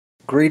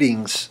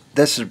Greetings,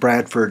 this is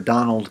Bradford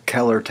Donald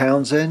Keller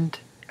Townsend,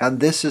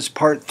 and this is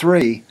part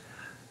 3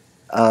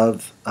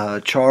 of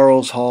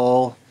Charles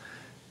Hall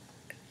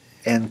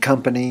and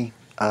Company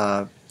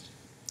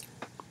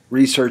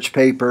research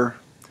paper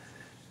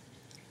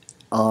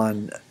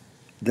on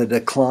the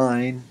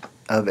decline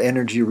of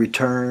energy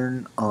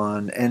return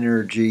on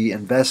energy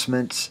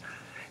investments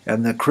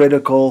and the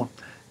critical,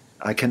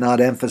 I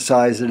cannot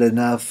emphasize it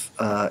enough,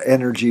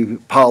 energy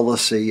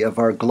policy of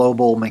our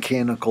global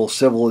mechanical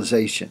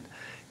civilization.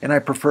 And I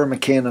prefer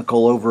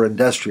mechanical over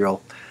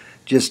industrial,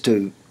 just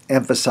to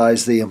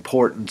emphasize the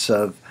importance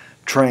of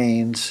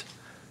trains,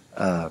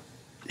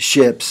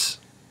 ships,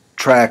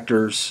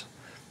 tractors,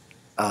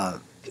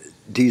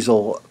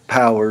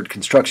 diesel-powered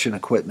construction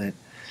equipment,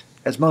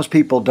 as most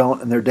people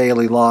don't in their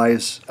daily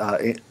lives,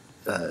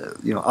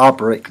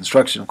 operate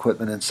construction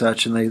equipment and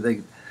such, and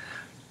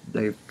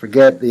they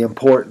forget the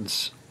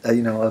importance,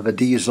 of a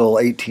diesel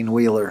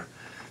 18-wheeler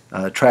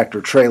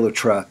tractor-trailer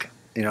truck,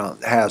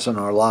 has in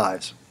our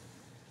lives.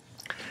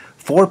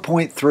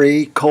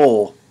 4.3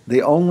 coal.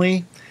 The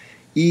only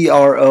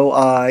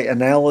EROI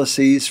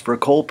analyses for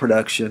coal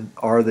production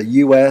are the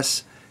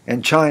U.S.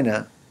 and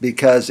China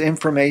because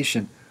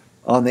information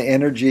on the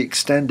energy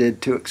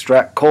extended to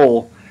extract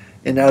coal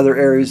in other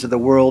areas of the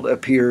world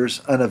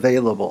appears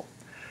unavailable.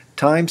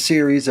 Time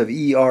series of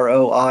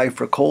EROI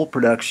for coal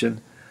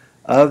production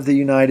of the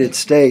United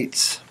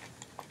States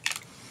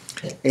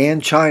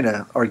and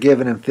China are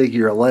given in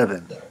Figure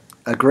 11.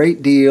 A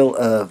great deal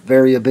of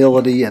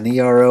variability in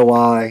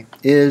EROI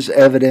is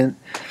evident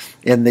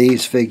in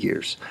these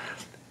figures.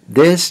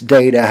 This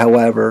data,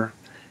 however,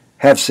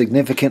 have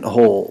significant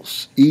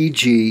holes,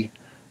 e.g.,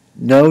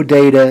 no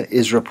data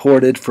is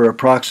reported for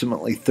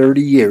approximately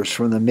 30 years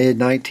from the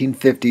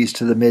mid-1950s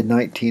to the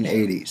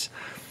mid-1980s.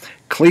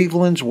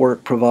 Cleveland's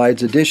work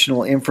provides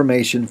additional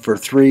information for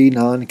 3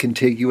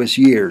 non-contiguous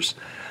years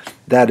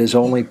that is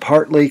only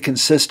partly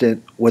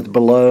consistent with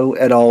Below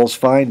et al.'s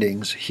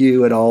findings.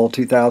 Hugh et al.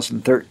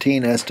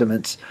 2013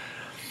 estimates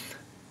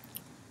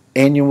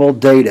annual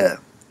data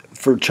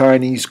for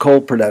Chinese coal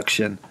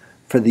production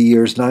for the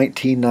years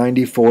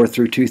 1994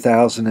 through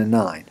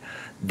 2009.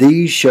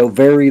 These show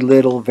very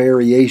little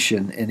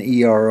variation in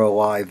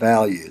EROI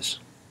values.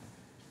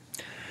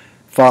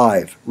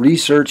 5.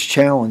 Research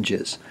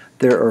challenges.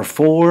 There are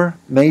 4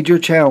 major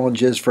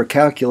challenges for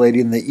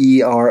calculating the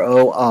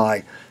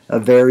EROI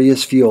of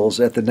various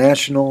fuels at the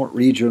national,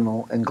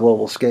 regional, and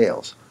global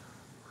scales.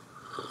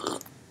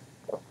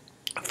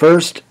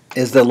 First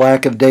is the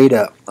lack of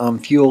data on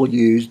fuel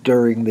used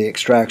during the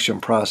extraction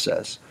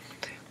process.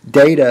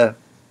 Data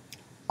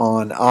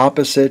on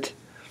opposite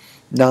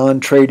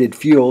non-traded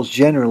fuels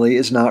generally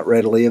is not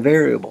readily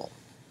available.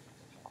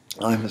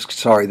 I'm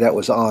sorry, that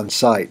was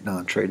on-site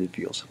non-traded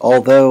fuels.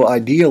 Although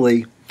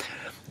ideally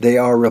they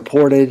are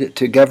reported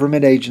to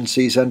government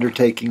agencies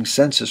undertaking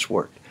census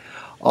work.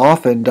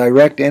 Often,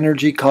 direct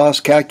energy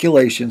cost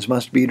calculations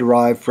must be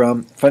derived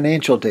from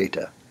financial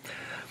data.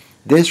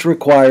 This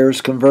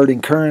requires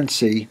converting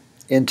currency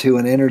into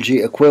an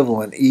energy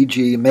equivalent,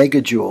 e.g.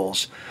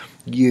 megajoules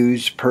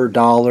used per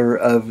dollar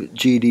of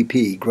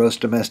GDP, gross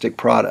domestic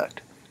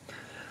product.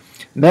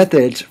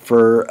 Methods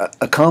for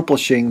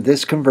accomplishing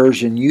this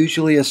conversion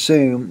usually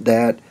assume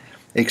that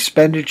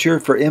expenditure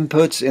for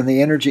inputs in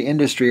the energy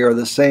industry are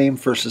the same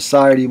for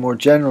society more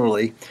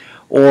generally,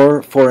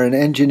 or for an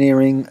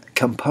engineering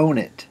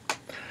component.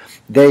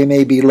 They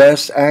may be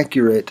less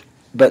accurate,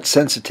 but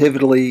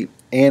sensitivity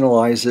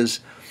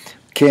analyses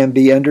can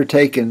be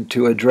undertaken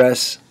to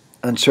address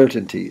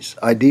uncertainties.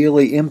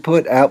 Ideally,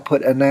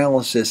 input-output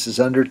analysis is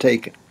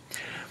undertaken,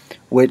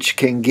 which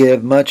can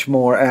give much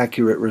more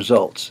accurate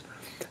results.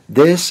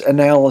 This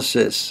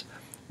analysis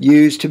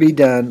used to be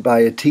done by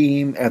a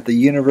team at the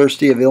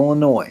University of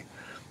Illinois,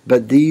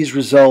 but these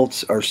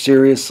results are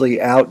seriously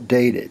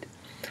outdated.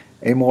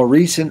 A more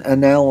recent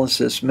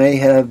analysis may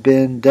have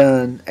been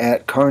done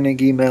at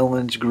Carnegie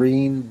Mellon's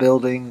Green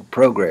Building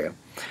Program,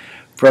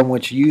 from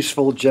which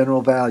useful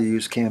general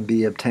values can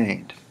be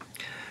obtained.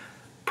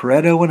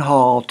 Pareto and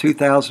Hall,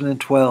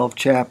 2012,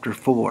 Chapter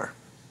 4.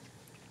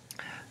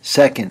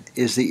 Second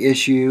is the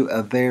issue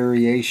of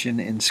variation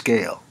in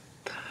scale.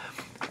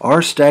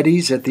 Are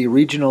studies at the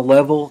regional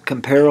level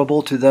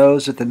comparable to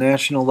those at the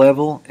national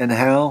level, and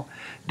how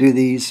do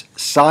these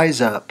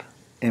size up,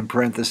 in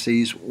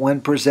parentheses, when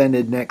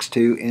presented next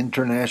to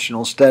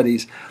international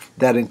studies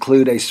that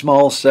include a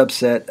small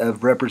subset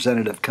of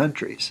representative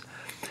countries?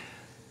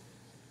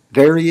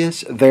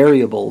 Various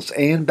variables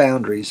and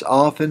boundaries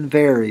often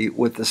vary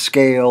with the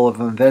scale of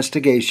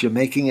investigation,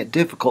 making it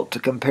difficult to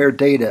compare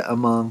data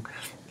among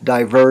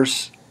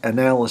diverse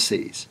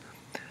analyses.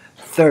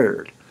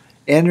 Third,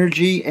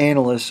 energy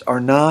analysts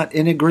are not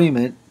in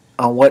agreement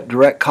on what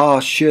direct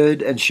costs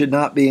should and should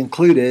not be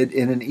included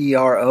in an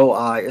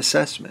EROI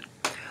assessment.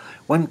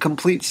 When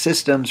complete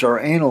systems are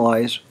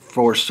analyzed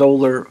for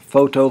solar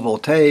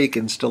photovoltaic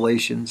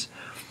installations,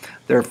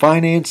 their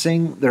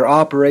financing, their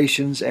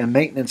operations and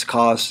maintenance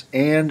costs,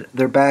 and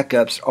their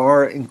backups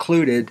are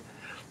included.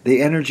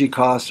 The energy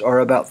costs are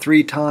about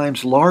 3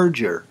 times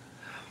larger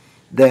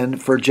than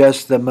for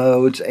just the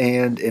modes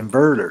and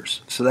inverters.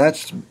 So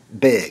that's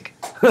big,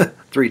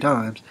 3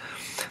 times.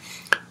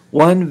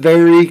 One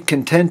very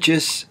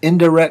contentious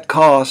indirect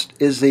cost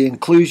is the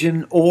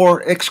inclusion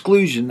or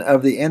exclusion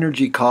of the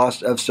energy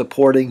cost of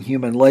supporting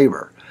human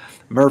labor.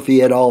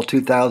 Murphy et al.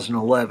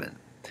 2011.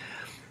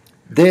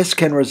 This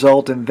can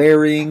result in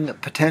varying,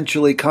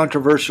 potentially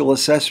controversial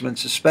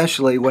assessments,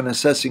 especially when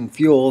assessing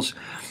fuels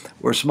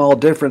where small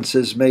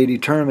differences may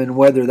determine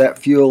whether that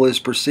fuel is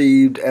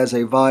perceived as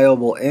a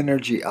viable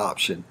energy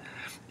option,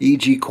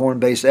 e.g.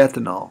 corn-based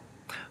ethanol.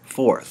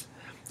 Fourth,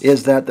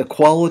 is that the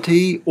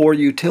quality or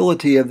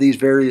utility of these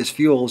various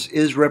fuels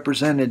is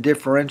represented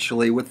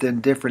differentially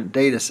within different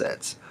data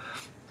sets.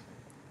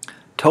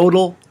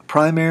 Total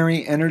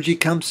primary energy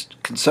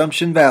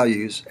consumption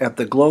values at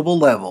the global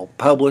level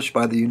published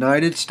by the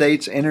United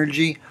States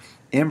Energy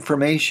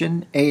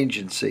Information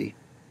Agency,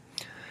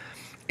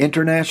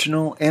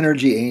 International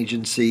Energy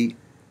Agency,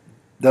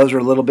 those are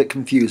a little bit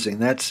confusing.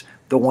 That's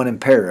the one in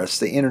Paris,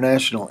 the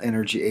International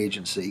Energy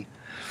Agency,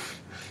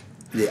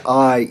 the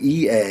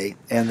IEA,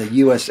 and the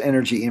U.S.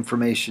 Energy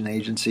Information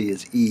Agency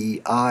is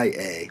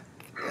EIA.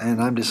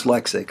 And I'm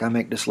dyslexic. I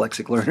make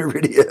dyslexic learner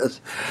videos.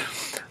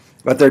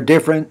 But they're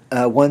different.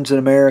 One's an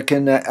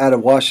American out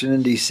of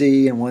Washington,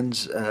 D.C., and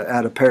one's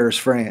out of Paris,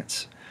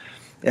 France,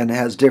 and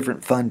has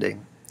different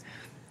funding.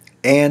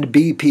 And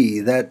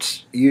BP,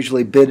 that's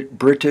usually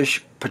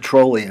British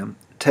Petroleum,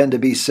 tend to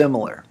be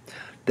similar.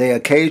 They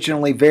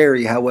occasionally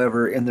vary,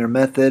 however, in their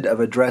method of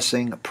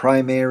addressing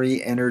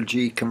primary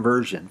energy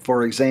conversion.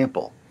 For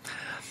example,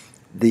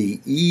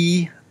 the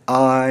EIA,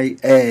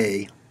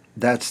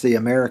 that's the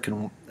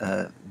American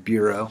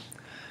Bureau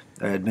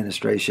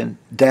Administration,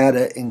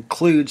 data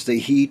includes the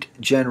heat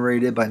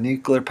generated by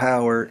nuclear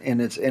power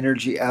in its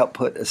energy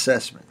output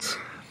assessments.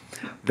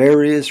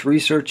 Various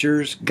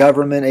researchers,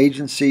 government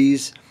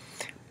agencies,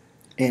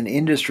 and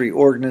industry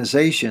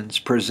organizations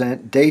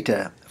present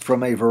data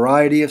from a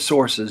variety of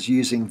sources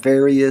using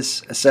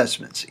various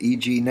assessments,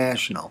 e.g.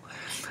 national,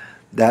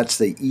 that's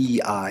the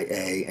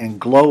EIA,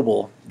 and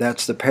global,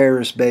 that's the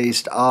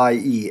Paris-based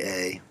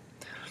IEA,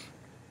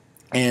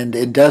 and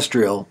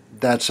industrial,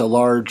 that's a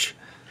large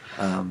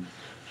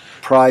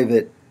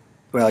private,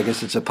 well, I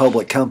guess it's a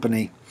public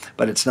company,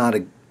 but it's not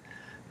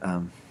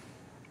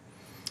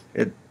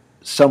it's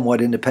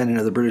somewhat independent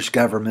of the British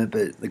government,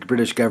 but the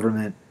British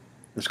government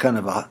is kind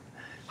of a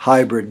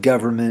hybrid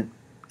government,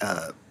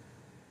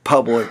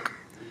 public,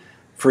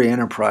 free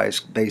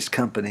enterprise-based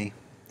company.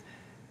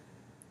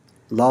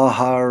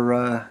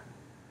 Lahara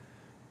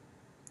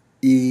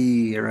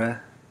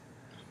Era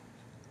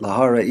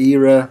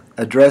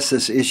addressed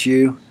this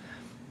issue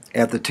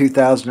at the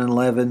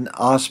 2011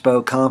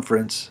 OSPO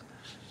conference.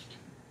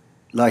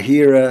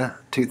 Lahira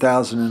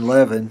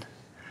 2011.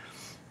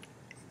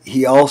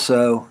 He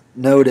also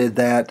noted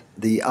that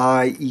the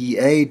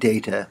IEA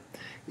data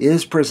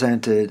is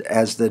presented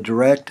as the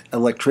direct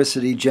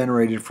electricity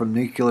generated from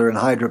nuclear and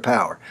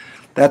hydropower.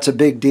 That's a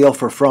big deal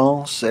for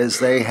France, as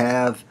they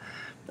have,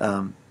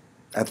 I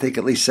think,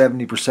 at least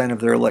 70%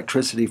 of their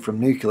electricity from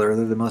nuclear.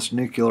 They're the most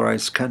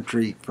nuclearized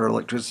country for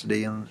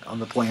electricity on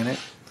the planet.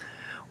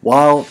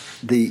 While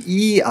the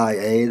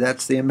EIA,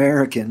 that's the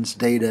Americans'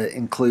 data,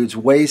 includes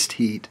waste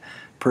heat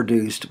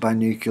produced by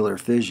nuclear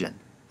fission.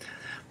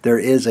 There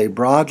is a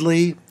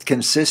broadly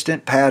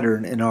consistent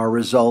pattern in our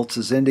results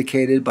as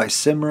indicated by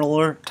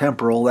similar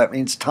temporal, that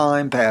means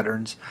time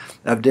patterns,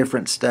 of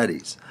different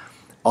studies,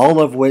 all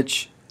of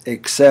which,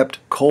 except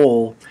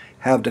coal,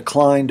 have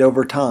declined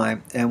over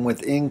time and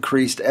with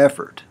increased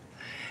effort,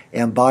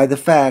 and by the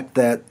fact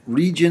that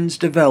regions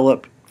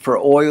developed for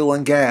oil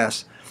and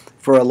gas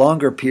for a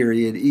longer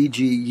period,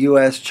 e.g.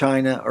 U.S.,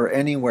 China, or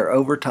anywhere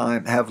over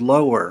time, have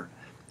lower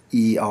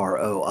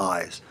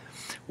EROIs,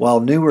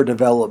 while newer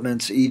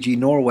developments, e.g.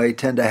 Norway,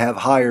 tend to have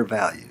higher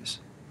values.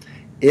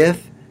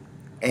 If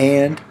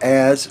and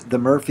as the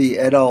Murphy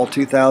et al.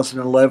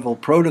 2011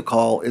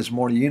 protocol is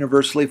more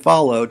universally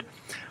followed,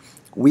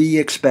 we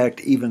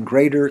expect even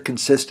greater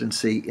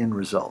consistency in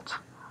results.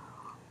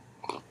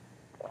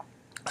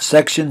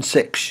 Section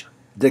 6,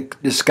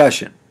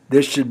 discussion.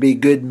 This should be a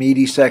good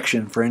meaty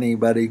section for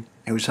anybody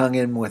who's hung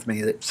in with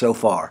me so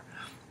far.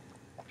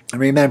 And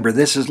remember,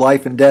 this is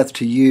life and death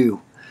to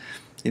you.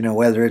 You know,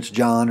 whether it's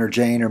John or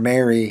Jane or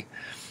Mary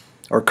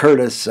or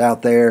Curtis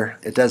out there,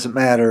 it doesn't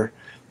matter.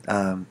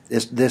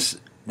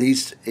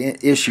 These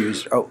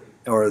issues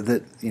or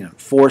the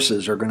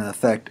forces are going to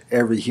affect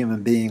every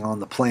human being on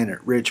the planet,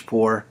 rich,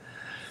 poor,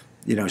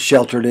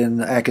 sheltered in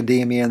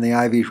academia and the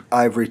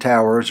ivory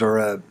towers, or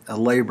a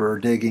laborer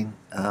digging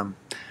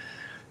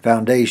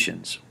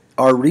foundations.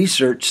 Our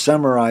research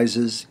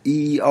summarizes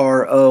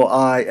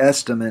EROI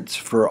estimates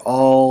for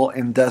all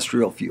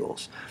industrial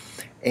fuels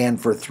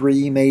and for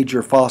 3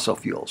 major fossil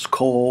fuels,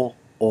 coal,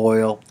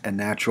 oil, and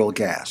natural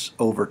gas,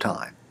 over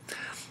time.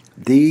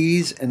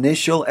 These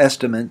initial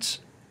estimates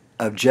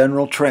of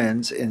general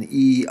trends in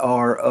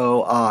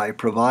EROI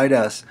provide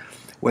us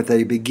with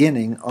a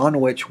beginning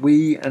on which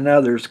we and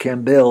others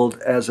can build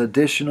as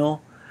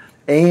additional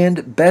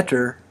and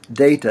better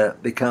data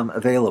become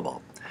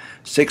available.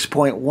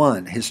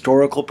 6.1,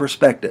 historical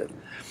perspective.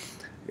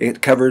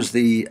 It covers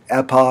the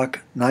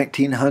epoch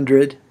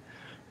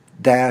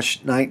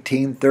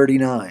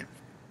 1900-1939.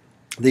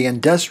 The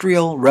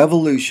Industrial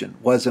Revolution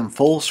was in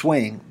full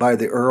swing by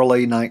the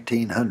early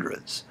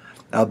 1900s.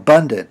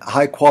 Abundant,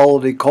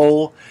 high-quality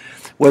coal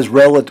was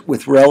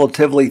with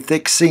relatively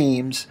thick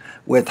seams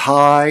with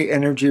high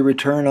energy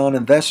return on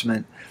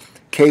investment,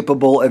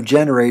 capable of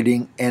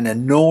generating an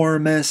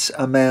enormous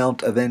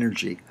amount of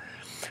energy,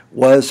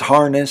 was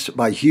harnessed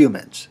by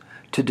humans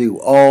to do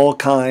all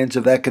kinds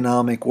of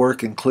economic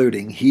work,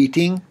 including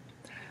heating,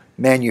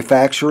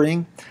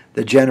 manufacturing,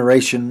 the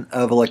generation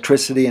of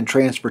electricity and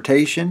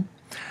transportation,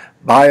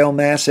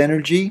 biomass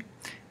energy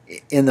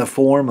in the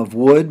form of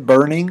wood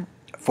burning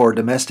for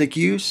domestic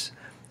use,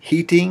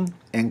 heating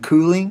and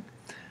cooling,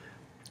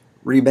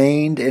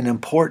 remained an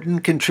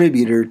important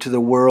contributor to the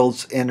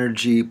world's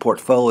energy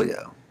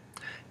portfolio.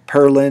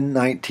 Perlin,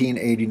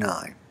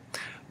 1989.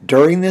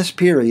 During this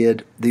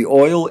period, the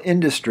oil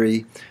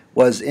industry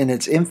was in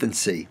its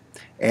infancy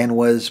and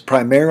was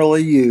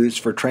primarily used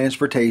for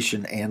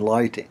transportation and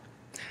lighting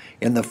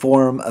in the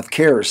form of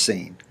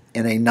kerosene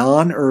in a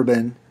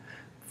non-urban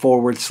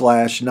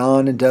 /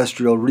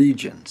 non-industrial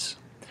regions.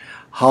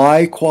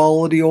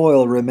 High-quality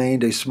oil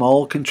remained a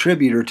small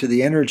contributor to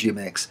the energy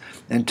mix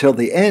until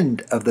the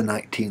end of the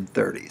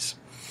 1930s,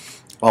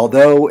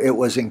 although it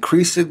was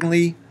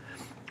increasing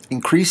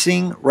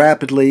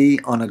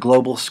rapidly on a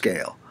global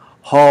scale.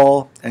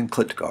 Hall and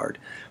Klitgard.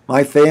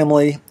 My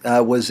family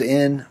was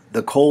in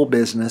the coal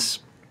business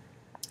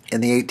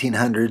in the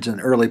 1800s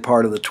and early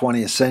part of the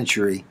 20th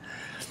century,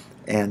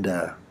 and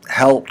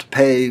helped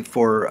pay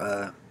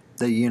for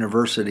the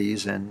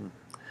universities and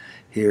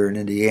here in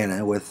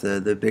Indiana with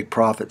the big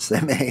profits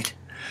they made.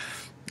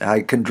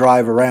 I can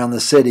drive around the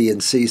city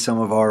and see some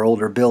of our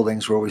older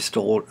buildings where we used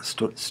to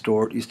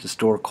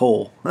store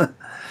coal.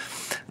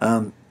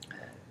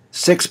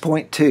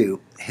 6.2,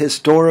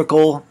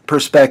 historical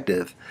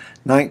perspective,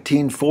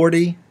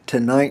 1940 to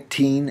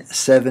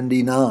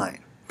 1979.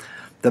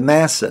 The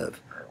massive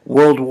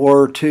World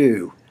War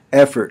II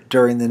effort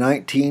during the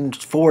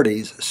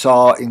 1940s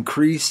saw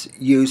increased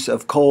use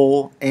of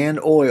coal and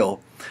oil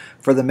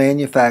for the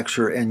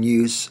manufacture and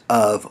use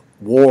of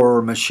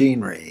war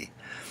machinery.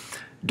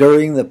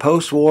 During the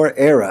post-war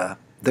era,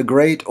 the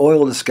great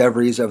oil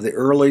discoveries of the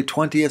early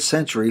 20th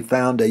century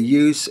found a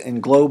use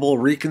in global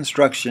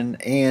reconstruction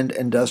and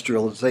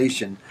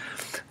industrialization.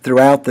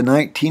 Throughout the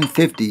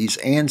 1950s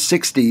and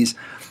 60s,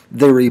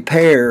 the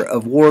repair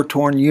of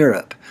war-torn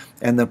Europe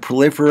and the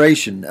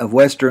proliferation of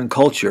Western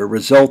culture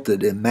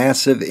resulted in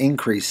massive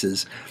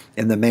increases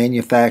in the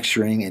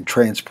manufacturing and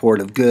transport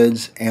of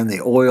goods and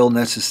the oil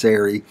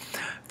necessary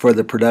for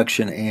the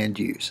production and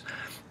use.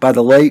 By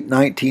the late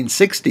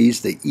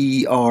 1960s, the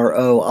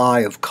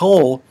EROI of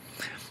coal,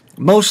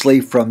 mostly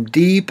from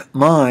deep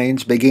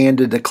mines, began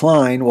to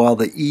decline while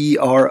the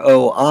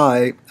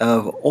EROI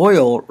of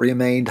oil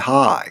remained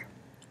high.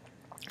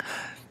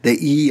 The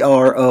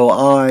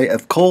EROI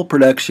of coal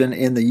production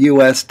in the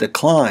U.S.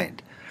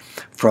 declined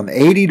from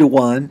 80 to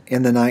 1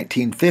 in the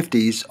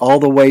 1950s all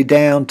the way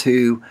down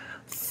to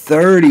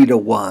 30 to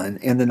 1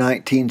 in the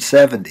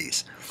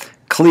 1970s.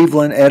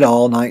 Cleveland et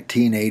al.,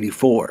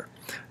 1984.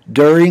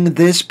 During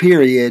this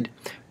period,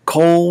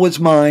 coal was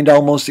mined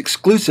almost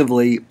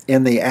exclusively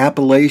in the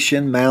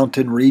Appalachian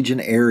Mountain region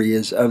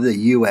areas of the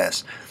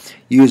U.S.,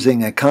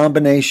 using a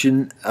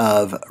combination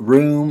of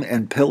room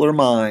and pillar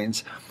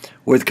mines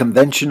with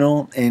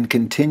conventional and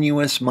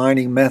continuous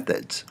mining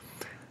methods.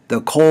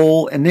 The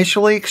coal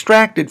initially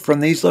extracted from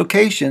these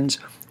locations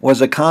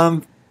was a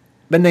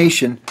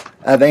combination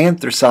of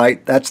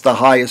anthracite, that's the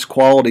highest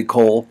quality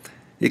coal.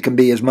 It can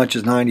be as much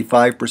as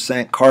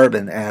 95%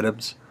 carbon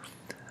atoms,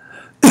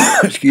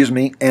 excuse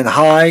me, and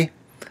high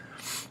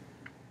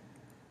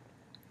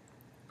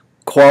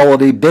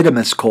quality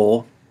bituminous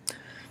coal.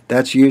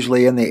 That's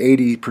usually in the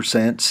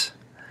 80%,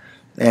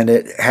 and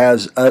it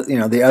has,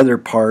 the other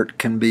part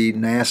can be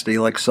nasty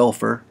like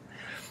sulfur.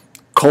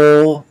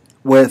 Coal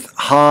with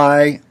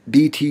high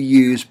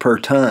BTUs per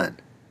ton.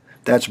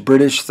 That's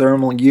British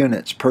thermal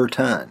units per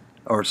ton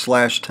or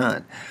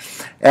 /ton,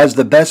 as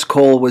the best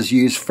coal was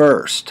used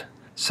first.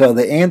 So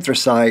the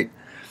anthracite,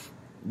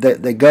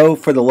 they go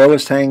for the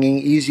lowest hanging,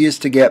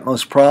 easiest to get,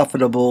 most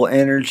profitable,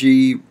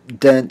 energy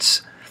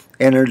dense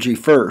energy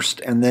first,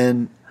 and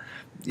then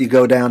you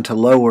go down to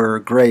lower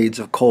grades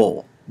of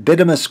coal.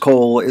 Bituminous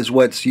coal is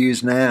what's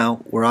used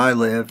now where I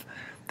live,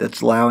 that's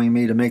allowing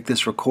me to make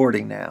this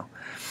recording now.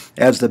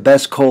 As the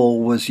best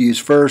coal was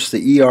used first,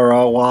 the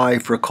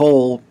EROI for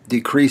coal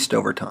decreased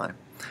over time.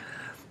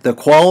 The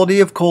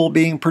quality of coal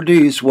being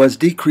produced was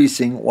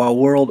decreasing while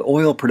world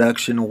oil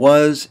production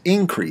was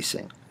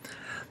increasing.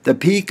 The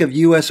peak of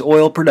U.S.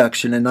 oil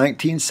production in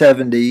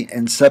 1970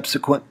 and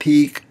subsequent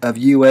peak of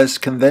U.S.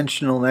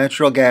 conventional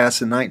natural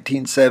gas in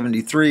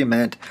 1973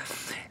 meant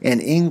an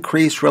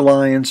increased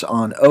reliance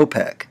on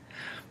OPEC.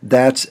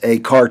 That's a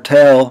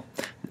cartel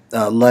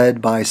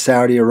led by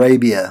Saudi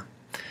Arabia,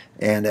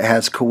 and it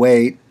has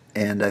Kuwait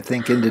and I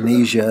think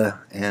Indonesia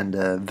and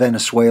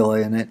Venezuela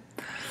in it.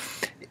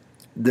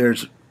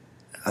 there's,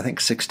 I think,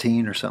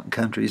 16 or something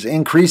countries.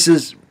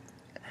 Increases,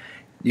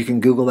 you can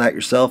Google that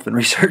yourself and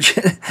research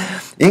it.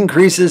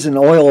 Increases in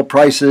oil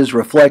prices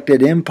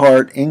reflected in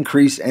part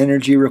increased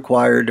energy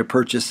required to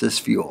purchase this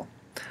fuel.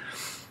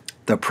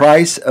 The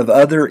price of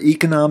other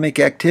economic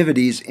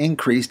activities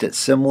increased at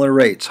similar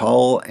rates.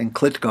 Hall and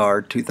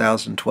Klitgard,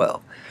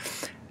 2012.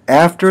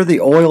 After the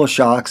oil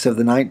shocks of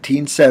the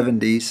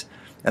 1970s,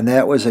 and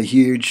that was a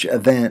huge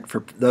event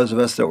for those of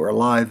us that were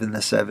alive in the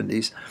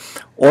 70s,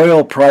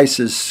 oil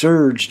prices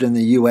surged in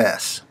the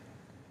U.S.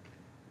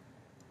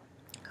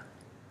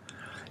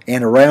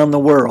 and around the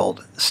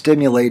world,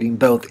 stimulating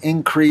both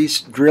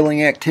increased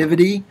drilling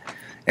activity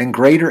and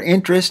greater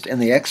interest in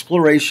the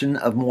exploration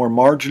of more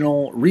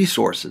marginal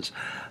resources,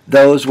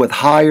 those with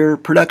higher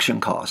production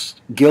costs.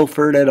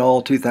 Guilford et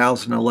al.,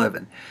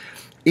 2011.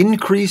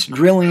 Increased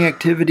drilling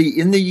activity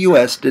in the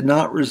U.S. did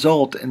not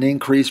result in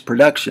increased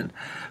production,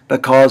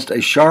 but caused a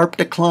sharp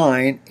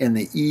decline in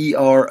the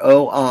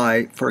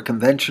EROI for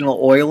conventional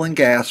oil and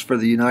gas for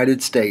the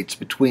United States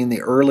between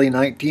the early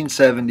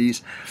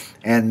 1970s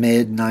and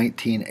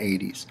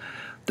mid-1980s.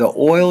 The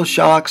oil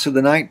shocks of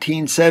the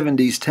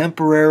 1970s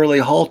temporarily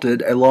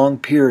halted a long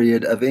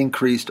period of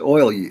increased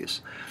oil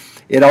use.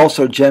 It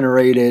also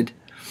generated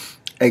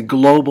a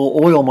global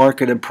oil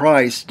market and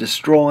price,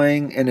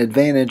 destroying an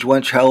advantage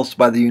once held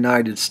by the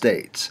United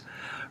States.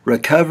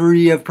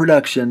 Recovery of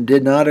production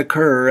did not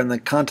occur in the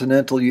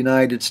continental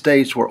United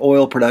States, where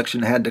oil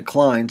production had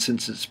declined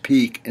since its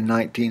peak in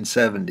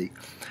 1970,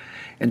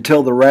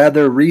 until the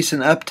rather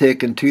recent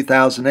uptick in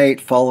 2008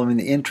 following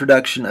the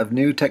introduction of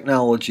new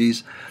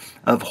technologies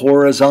of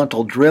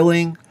horizontal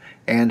drilling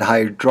and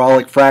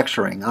hydraulic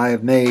fracturing. I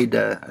have made,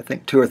 I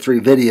think, 2 or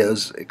 3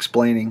 videos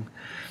explaining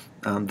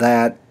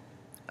that.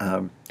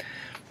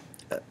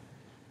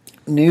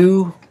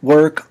 New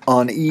work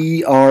on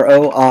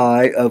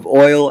EROI of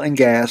oil and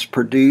gas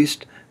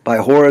produced by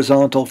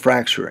horizontal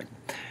fracturing.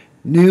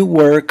 New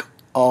work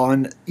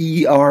on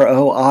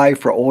EROI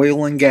for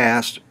oil and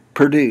gas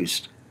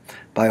produced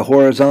by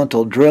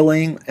horizontal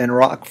drilling and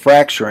rock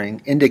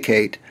fracturing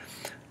indicate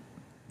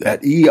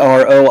that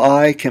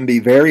EROI can be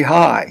very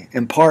high,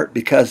 in part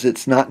because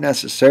it's not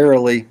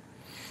necessary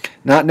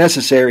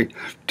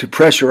to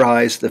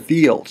pressurize the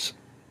fields,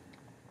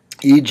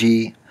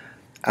 e.g.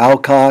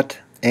 Alcott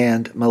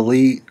and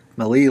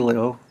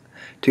Melillo,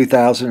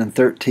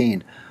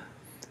 2013.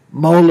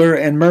 Moeller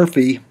and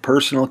Murphy,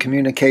 personal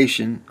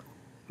communication.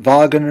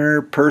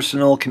 Wagner,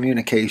 personal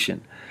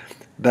communication.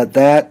 But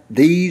that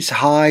these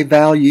high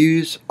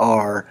values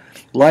are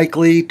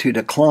likely to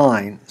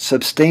decline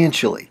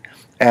substantially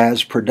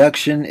as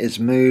production is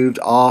moved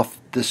off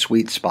the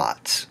sweet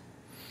spots.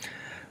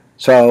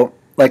 So,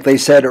 like they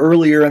said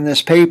earlier in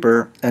this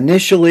paper,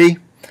 initially,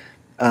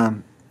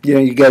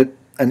 you get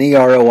an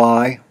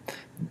EROI.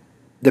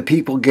 The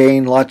people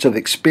gain lots of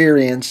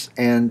experience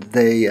and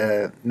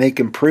they make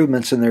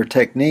improvements in their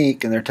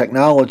technique and their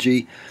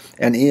technology,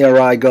 and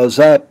EROI goes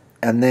up,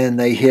 and then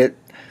they hit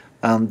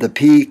the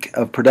peak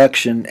of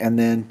production, and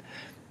then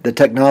the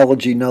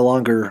technology no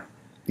longer,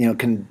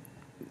 can.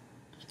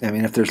 I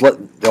mean, if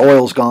the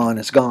oil's gone,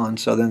 it's gone.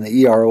 So then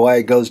the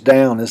EROI goes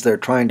down as they're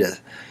trying to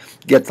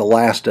get the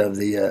last of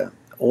the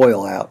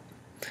oil out.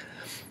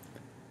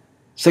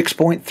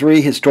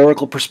 6.3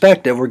 historical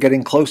perspective. We're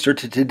getting closer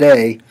to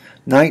today.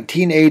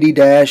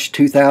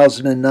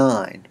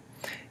 1980-2009.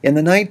 In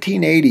the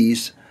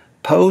 1980s,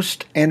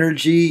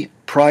 post-energy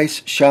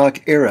price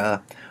shock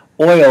era,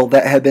 oil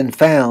that had been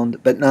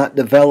found but not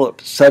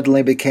developed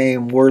suddenly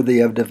became worthy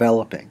of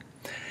developing.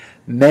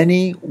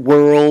 Many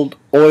world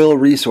oil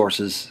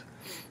resources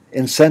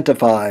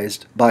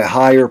incentivized by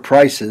higher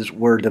prices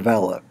were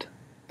developed.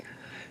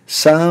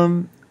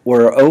 Some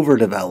were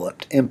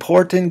overdeveloped.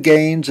 Important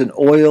gains in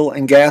oil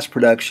and gas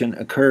production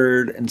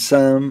occurred in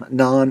some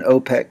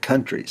non-OPEC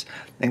countries,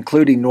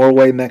 including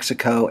Norway,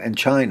 Mexico, and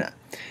China.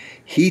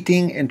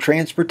 Heating and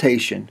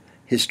transportation,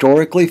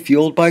 historically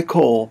fueled by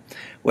coal,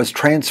 was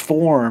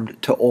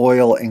transformed to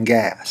oil and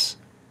gas.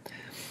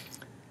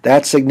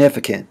 That's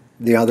significant.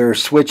 They're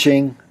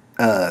switching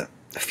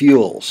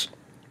fuels.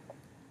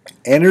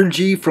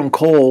 Energy from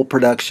coal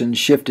production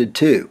shifted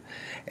too,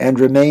 and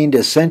remained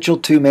essential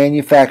to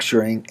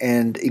manufacturing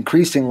and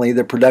increasingly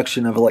the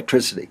production of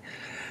electricity.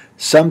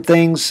 Some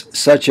things,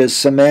 such as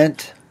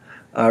cement,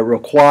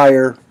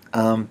 require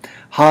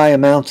high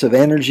amounts of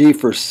energy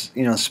for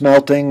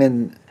smelting,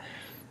 and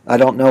I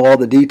don't know all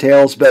the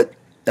details, but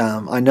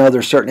I know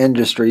there's certain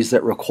industries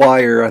that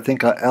require, I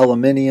think,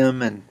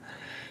 aluminium and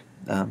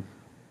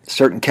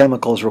certain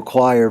chemicals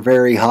require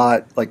very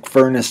hot, like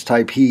furnace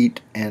type heat,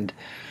 and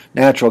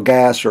natural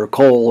gas or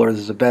coal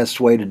is the best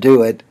way to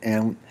do it,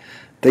 and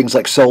things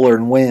like solar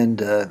and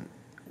wind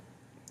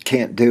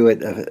can't do it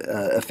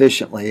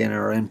efficiently and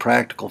are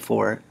impractical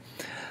for it.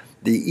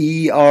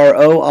 The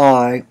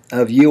EROI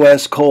of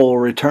U.S. coal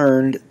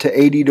returned to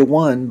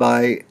 80-1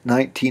 by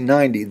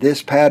 1990.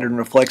 This pattern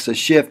reflects a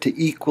shift to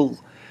equal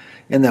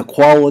in the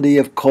quality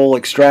of coal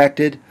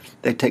extracted,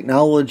 the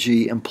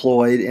technology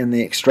employed in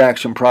the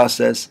extraction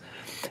process,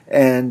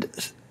 and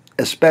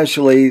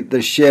especially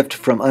the shift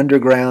from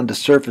underground to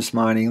surface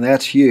mining.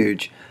 That's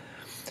huge.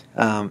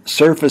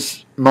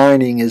 Surface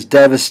mining is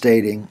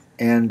devastating,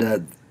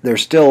 and they're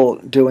still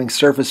doing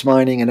surface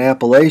mining in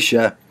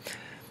Appalachia,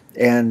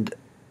 and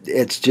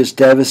it's just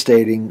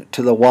devastating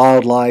to the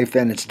wildlife,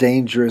 and it's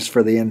dangerous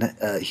for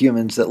the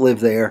humans that live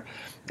there,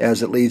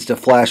 as it leads to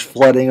flash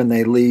flooding, and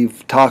they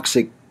leave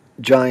toxic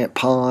giant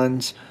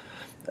ponds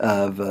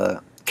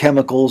of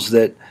chemicals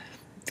that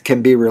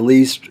can be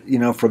released,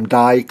 from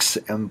dikes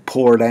and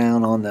pour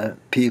down on the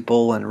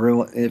people and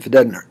ruin. If it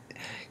doesn't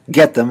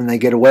get them and they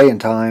get away in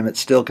time, it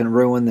still can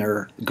ruin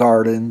their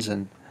gardens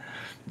and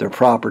their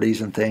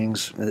properties and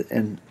things.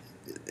 And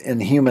in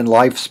human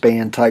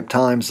lifespan type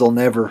times, they'll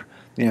never,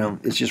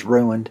 it's just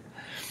ruined.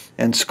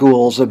 And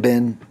schools have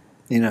been,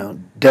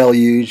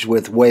 deluged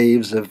with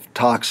waves of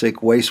toxic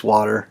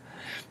wastewater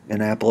in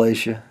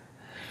Appalachia.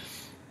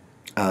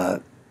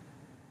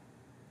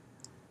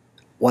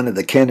 One of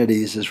the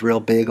Kennedys is real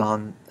big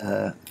on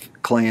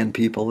Klan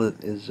people.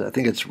 I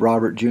think it's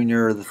Robert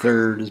Jr. the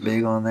Third is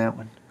big on that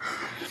one.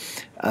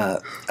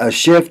 A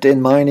shift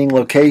in mining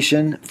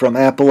location from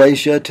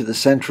Appalachia to the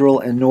central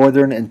and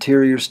northern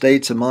interior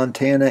states of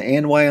Montana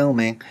and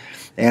Wyoming,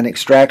 and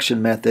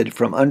extraction method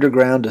from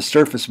underground to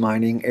surface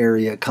mining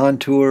area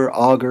contour,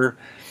 auger,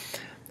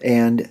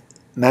 and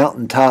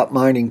mountaintop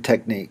mining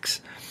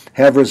techniques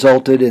have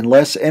resulted in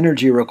less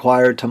energy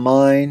required to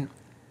mine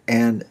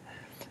and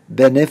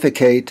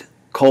beneficate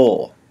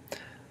coal.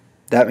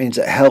 That means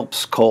it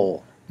helps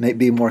coal may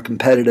be more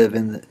competitive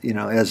in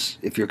as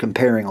if you're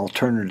comparing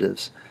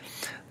alternatives.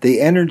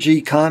 The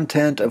energy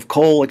content of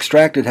coal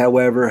extracted,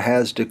 however,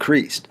 has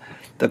decreased.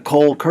 The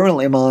coal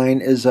currently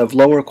mined is of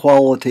lower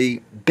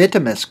quality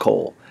bituminous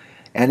coal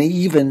and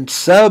even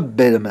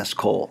sub-bituminous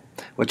coal,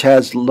 which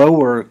has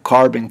lower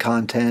carbon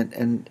content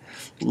and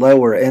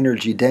lower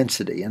energy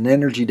density. And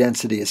energy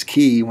density is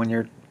key when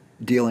you're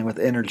dealing with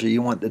energy.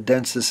 You want the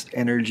densest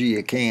energy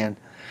you can,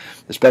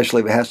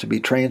 especially if it has to be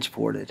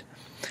transported,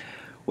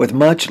 with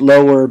much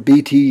lower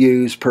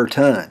BTUs per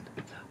ton.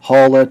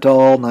 Hall et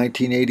al.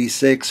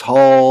 1986,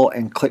 Hall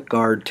and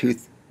Klickgard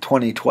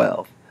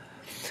 2012.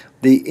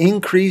 The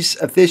increased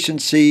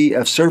efficiency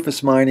of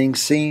surface mining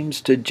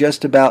seems to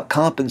just about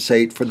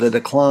compensate for the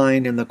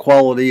decline in the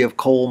quality of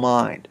coal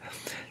mined.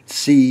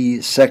 See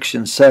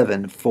Section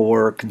 7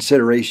 for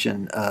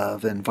consideration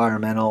of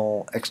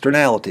environmental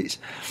externalities.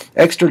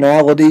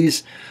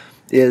 Externalities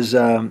is,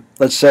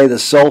 let's say, the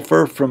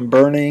sulfur from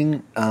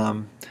burning,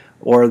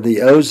 or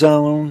the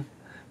ozone,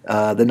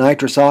 the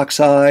nitrous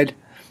oxide,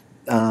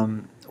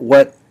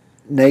 what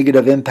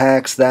negative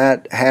impacts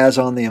that has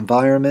on the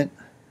environment,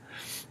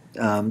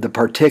 the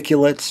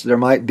particulates. There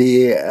might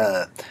be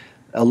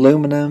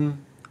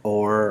aluminum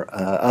or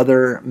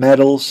other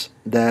metals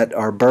that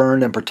are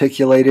burned and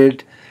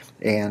particulated,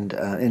 and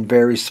in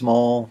very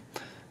small,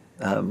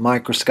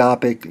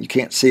 microscopic, you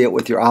can't see it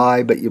with your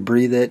eye, but you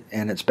breathe it,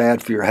 and it's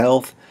bad for your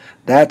health.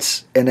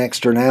 That's an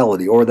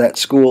externality. Or that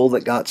school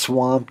that got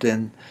swamped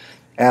in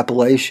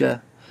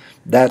Appalachia,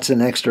 that's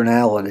an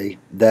externality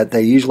that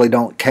they usually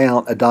don't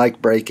count a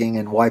dike breaking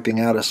and wiping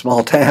out a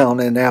small town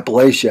in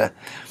Appalachia.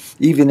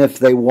 Even if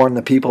they warn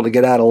the people to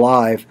get out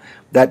alive,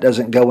 that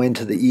doesn't go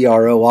into the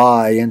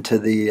EROI, into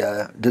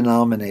the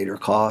denominator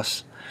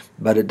costs,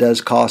 but it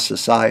does cost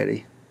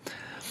society.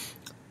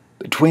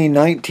 Between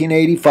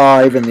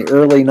 1985 and the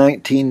early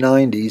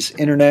 1990s,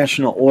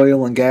 international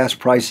oil and gas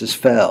prices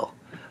fell,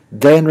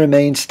 then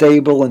remained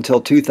stable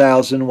until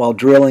 2000, while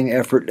drilling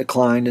effort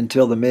declined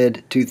until the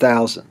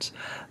mid-2000s.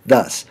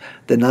 Thus,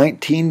 the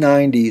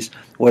 1990s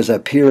was a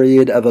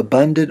period of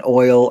abundant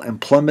oil and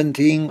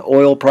plummeting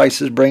oil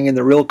prices, bringing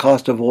the real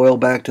cost of oil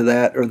back to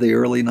that of the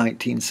early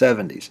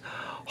 1970s.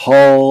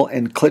 Hall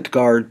and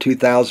Klickgard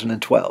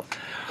 2012.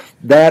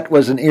 That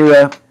was an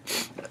era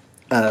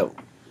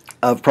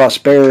of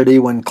prosperity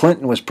when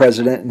Clinton was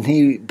president, and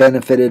he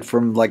benefited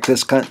from like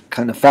this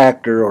kind of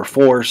factor or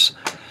force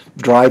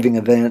driving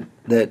event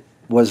that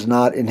was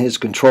not in his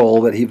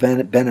control, but he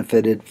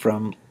benefited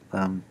from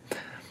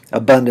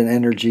abundant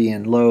energy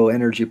and low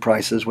energy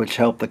prices, which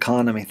helped the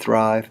economy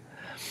thrive.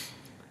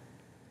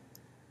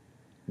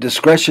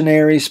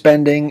 Discretionary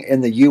spending in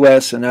the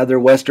U.S. and other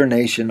Western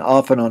nations,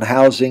 often on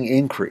housing,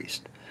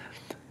 increased.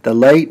 The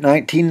late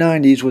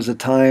 1990s was a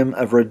time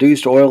of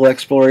reduced oil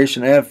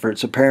exploration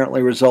efforts,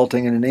 apparently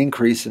resulting in an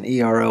increase in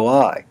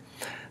EROI.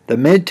 The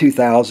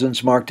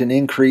mid-2000s marked an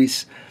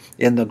increase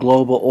in the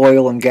global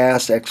oil and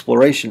gas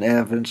exploration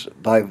efforts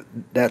by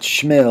that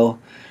Schmill,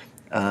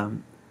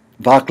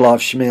 Vaclav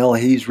Schmill.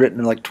 He's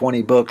written like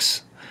 20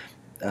 books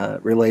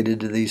related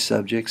to these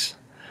subjects.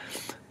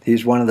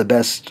 He's one of the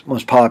best,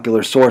 most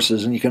popular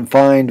sources, and you can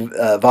find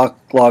Vaclav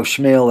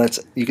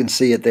Schmill. You can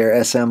see it there,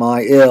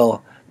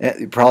 SMIL.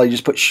 You probably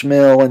just put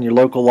Schmill in your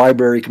local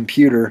library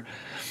computer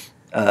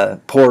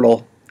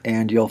portal,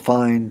 and you'll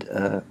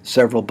find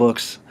several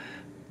books.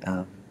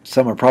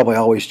 Some are probably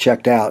always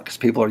checked out because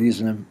people are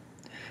using them,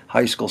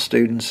 high school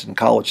students and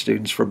college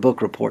students, for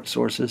book report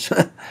sources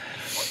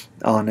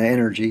on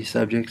energy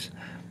subjects.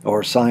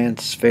 or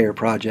science fair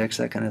projects,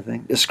 that kind of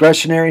thing.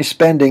 Discretionary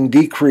spending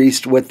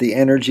decreased with the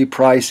energy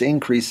price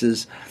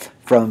increases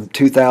from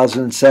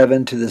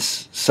 2007 to the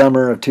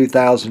summer of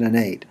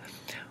 2008.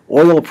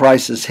 Oil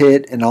prices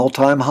hit an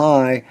all-time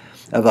high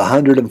of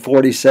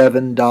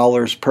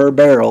 $147 per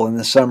barrel in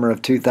the summer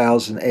of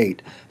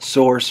 2008.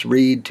 Source,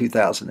 read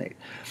 2008.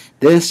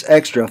 This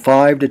extra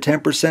 5 to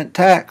 10%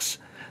 tax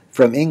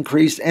from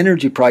increased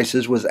energy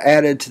prices was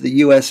added to the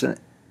U.S.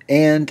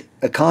 and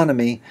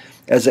economy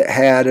as it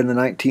had in the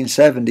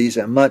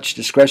 1970s, and much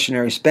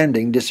discretionary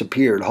spending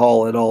disappeared.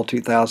 Hall et al.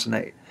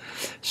 2008.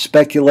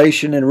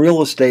 Speculation in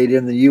real estate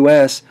in the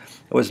U.S.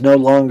 was no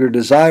longer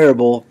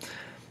desirable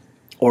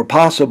or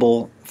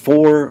possible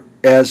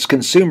as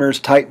consumers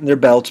tightened their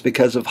belts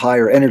because of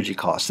higher energy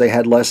costs. They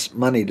had less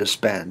money to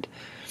spend.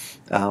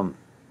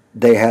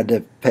 They had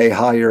to pay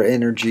higher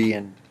energy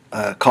and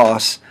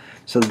costs,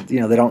 so they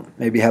don't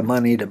maybe have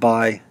money to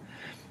buy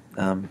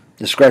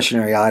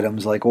discretionary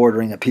items like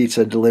ordering a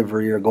pizza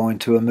delivery or going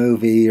to a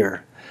movie,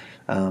 or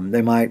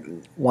they might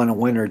want a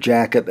winter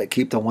jacket but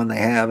keep the one they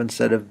have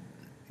instead of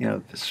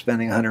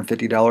spending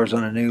 $150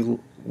 on a new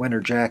winter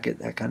jacket,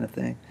 that kind of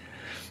thing.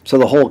 So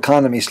the whole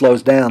economy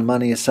slows down.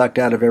 Money is sucked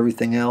out of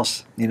everything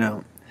else,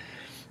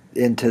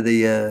 into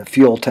the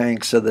fuel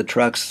tanks of the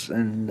trucks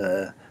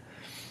and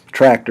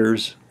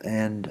tractors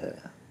and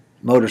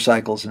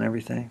motorcycles and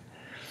everything.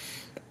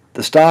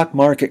 The stock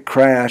market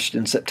crashed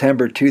in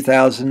September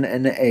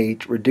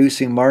 2008,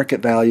 reducing market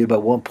value by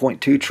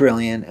 $1.2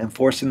 trillion and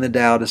forcing the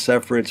Dow to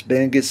suffer its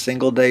biggest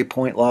single-day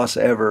point loss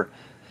ever,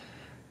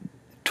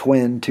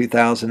 twin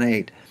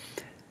 2008.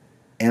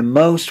 And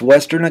most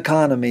Western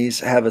economies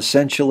have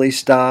essentially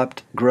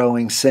stopped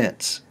growing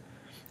since.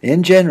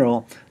 In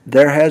general,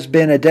 there has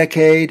been a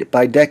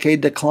decade-by-decade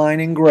decline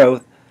in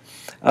growth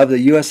of the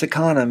U.S.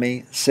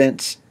 economy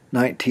since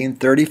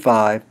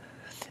 1935,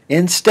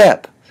 in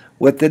step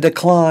with the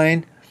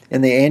decline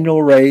in the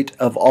annual rate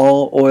of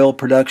all oil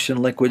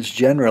production liquids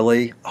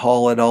generally,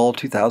 Hall et al.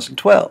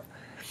 2012.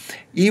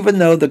 Even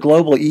though the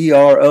global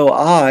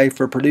EROI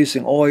for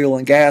producing oil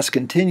and gas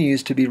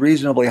continues to be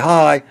reasonably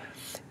high,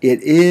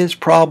 it is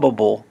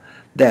probable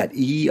that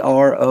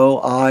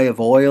EROI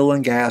of oil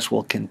and gas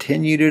will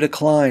continue to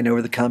decline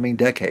over the coming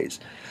decades.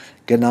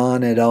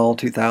 Gannon et al.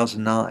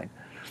 2009.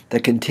 The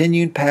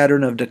continued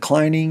pattern of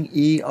declining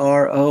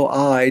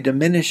EROI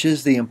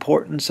diminishes the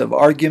importance of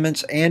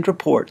arguments and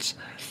reports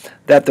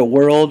that the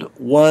world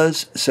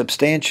was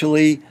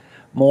substantially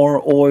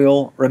more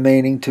oil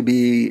remaining to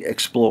be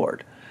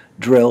explored,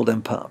 drilled,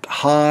 and pumped.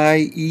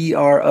 High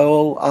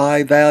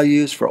EROI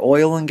values for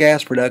oil and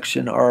gas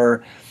production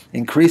are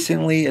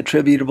increasingly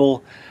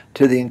attributable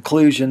to the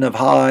inclusion of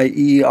high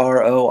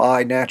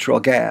EROI natural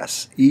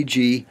gas,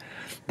 e.g.,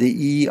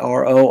 the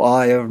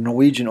EROI of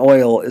Norwegian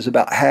oil is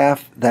about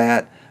half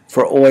that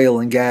for oil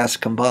and gas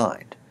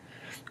combined.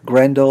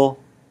 Grandel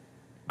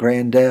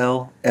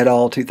et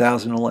al.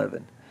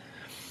 2011.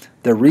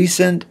 The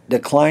recent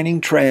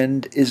declining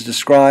trend is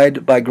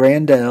described by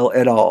Grandel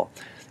et al.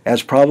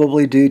 As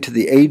probably due to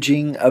the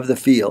aging of the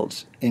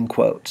fields, in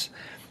quotes.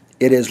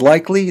 It is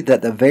likely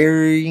that the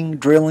varying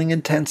drilling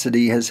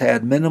intensity has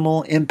had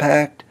minimal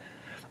impact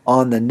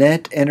on the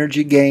net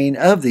energy gain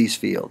of these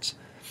fields.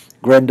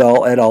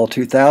 Grandel et al.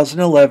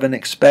 2011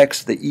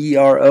 expects the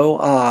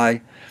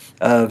EROI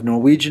of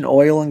Norwegian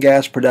oil and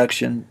gas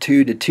production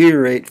to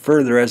deteriorate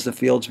further as the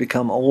fields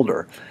become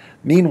older.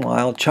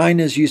 Meanwhile,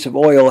 China's use of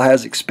oil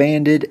has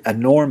expanded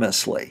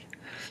enormously,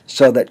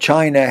 so that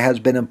China has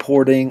been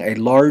importing a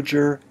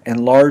larger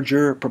and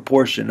larger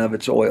proportion of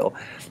its oil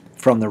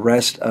from the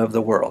rest of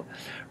the world.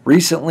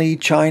 Recently,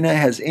 China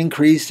has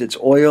increased its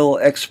oil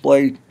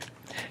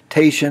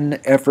exploitation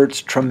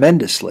efforts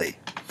tremendously,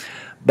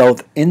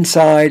 both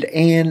inside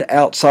and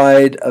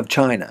outside of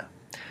China.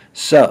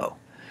 So,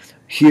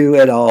 Hugh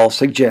et al.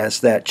 Suggests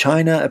that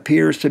China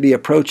appears to be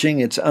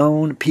approaching its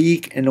own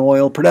peak in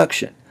oil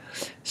production.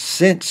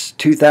 Since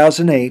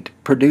 2008,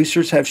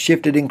 producers have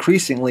shifted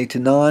increasingly to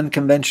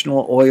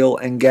non-conventional oil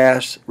and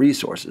gas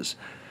resources.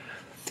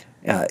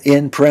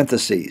 In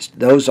parentheses,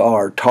 those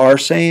are tar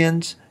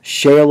sands,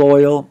 shale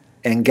oil,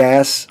 and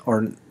gas,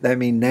 or that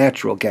means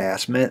natural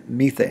gas,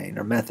 methane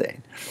or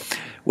methane,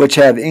 which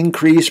have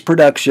increased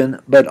production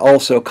but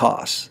also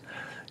costs.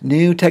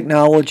 New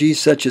technologies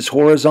such as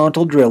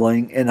horizontal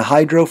drilling and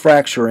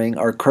hydrofracturing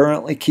are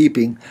currently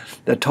keeping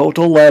the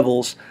total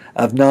levels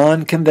of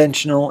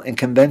non-conventional and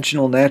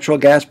conventional natural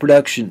gas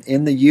production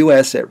in the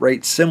U.S. at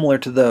rates similar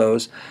to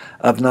those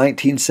of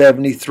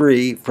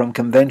 1973 from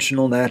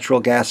conventional natural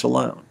gas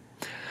alone.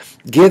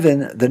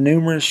 Given the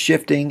numerous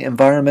shifting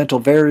environmental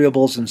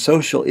variables and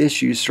social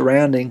issues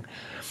surrounding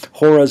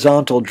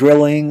horizontal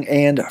drilling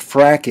and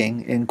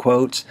fracking, in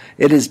quotes,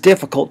 it is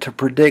difficult to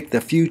predict the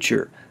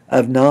future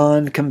of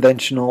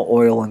non-conventional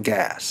oil and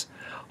gas.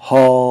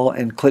 Hall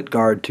and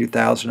Klitgard,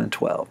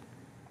 2012.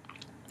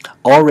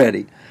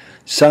 Already,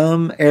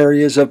 some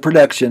areas of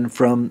production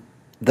from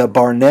the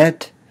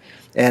Barnett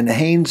and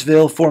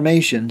Haynesville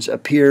formations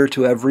appear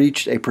to have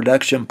reached a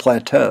production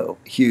plateau.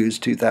 Hughes,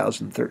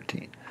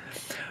 2013.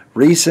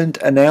 Recent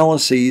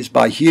analyses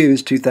by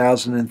Hughes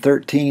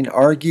 2013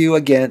 argue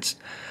against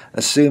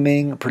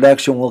assuming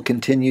production will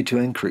continue to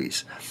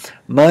increase.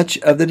 Much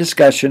of the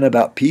discussion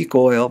about peak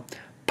oil,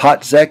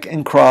 Potzek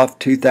and Croft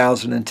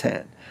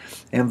 2010,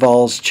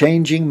 involves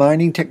changing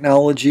mining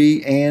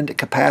technology and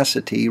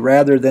capacity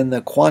rather than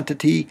the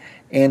quantity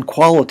and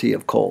quality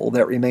of coal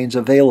that remains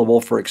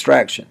available for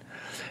extraction.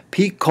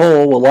 Peak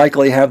coal will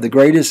likely have the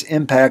greatest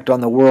impact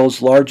on the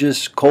world's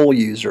largest coal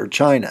user,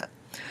 China.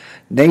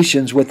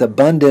 Nations with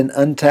abundant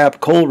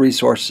untapped coal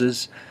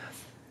resources,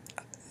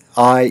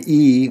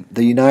 i.e.,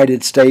 the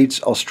United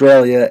States,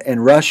 Australia,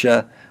 and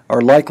Russia,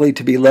 are likely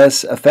to be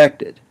less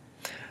affected.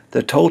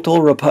 The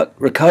total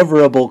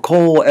recoverable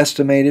coal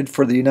estimated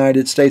for the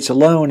United States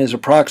alone is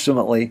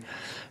approximately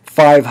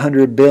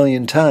 500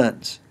 billion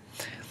tons.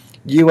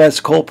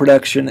 U.S. coal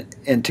production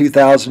in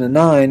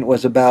 2009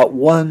 was about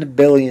 1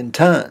 billion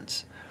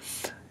tons.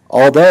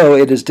 Although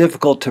it is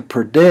difficult to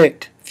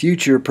predict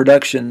future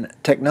production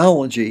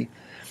technology,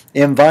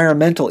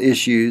 environmental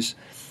issues,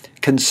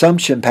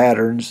 consumption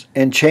patterns,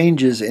 and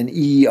changes in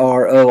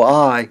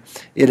EROI,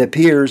 it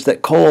appears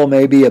that coal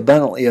may be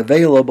abundantly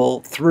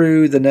available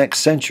through the next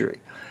century.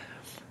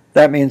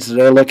 That means that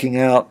they're looking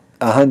out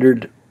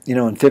 100,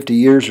 in 50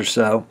 years or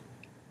so.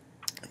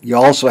 You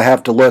also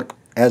have to look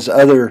as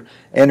other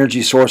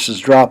energy sources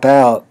drop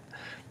out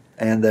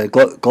and the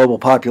global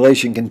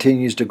population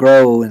continues to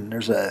grow, and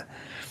there's a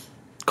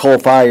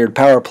coal-fired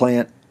power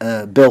plant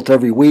built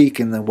every week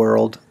in the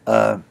world.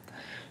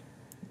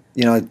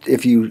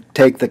 If you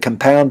take the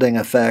compounding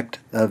effect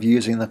of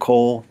using the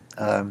coal,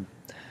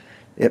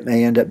 it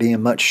may end up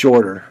being much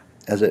shorter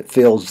as it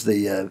fills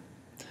the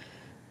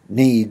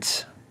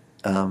needs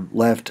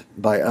left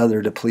by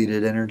other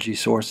depleted energy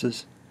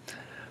sources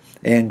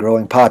and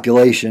growing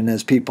population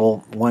as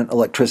people want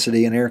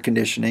electricity and air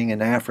conditioning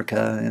in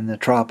Africa and the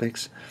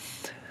tropics.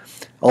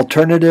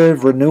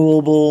 Alternative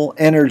renewable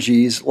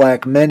energies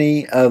lack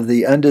many of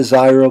the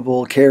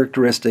undesirable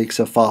characteristics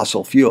of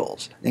fossil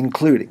fuels,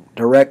 including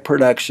direct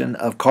production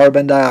of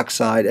carbon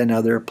dioxide and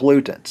other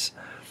pollutants.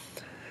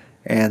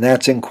 And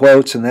that's in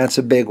quotes, and that's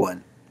a big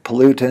one.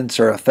 Pollutants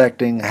are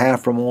affecting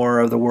half or more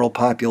of the world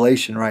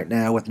population right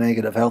now with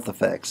negative health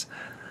effects.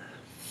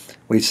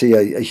 We see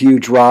a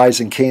huge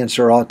rise in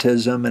cancer,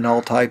 autism, and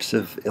all types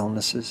of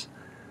illnesses.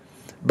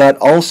 But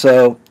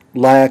also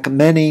lack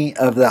many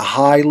of the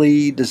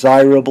highly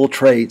desirable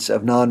traits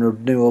of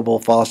non-renewable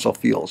fossil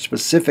fuels,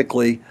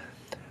 specifically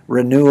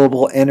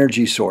renewable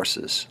energy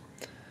sources,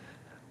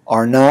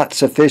 are not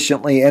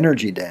sufficiently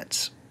energy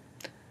dense,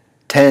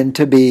 tend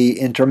to be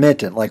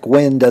intermittent, like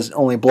wind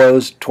only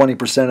blows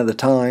 20% of the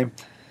time,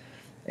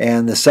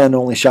 and the sun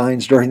only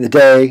shines during the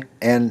day,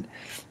 and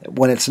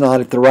when it's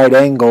not at the right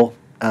angle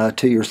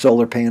to your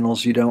solar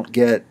panels, you don't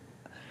get,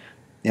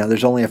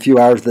 there's only a few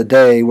hours of the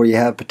day where you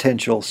have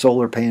potential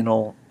solar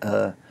panel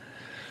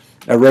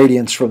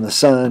irradiance from the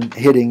sun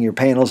hitting your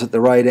panels at the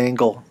right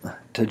angle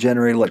to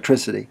generate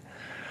electricity.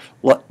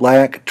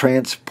 Lack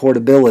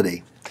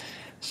transportability.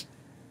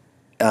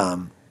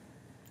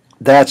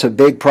 That's a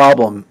big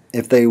problem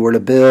if they were to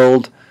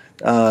build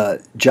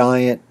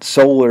giant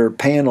solar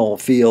panel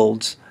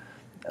fields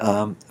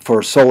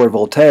for solar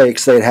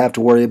voltaics. They'd have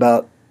to worry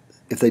about,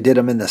 if they did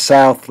them in the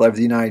south of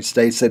the United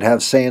States, they'd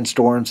have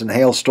sandstorms and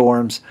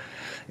hailstorms,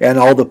 and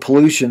all the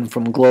pollution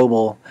from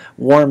global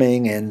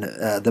warming and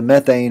the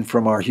methane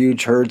from our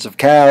huge herds of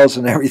cows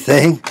and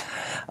everything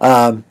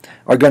are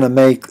going to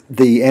make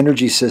the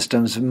energy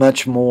systems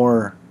much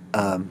more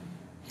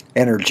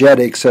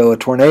energetic. So a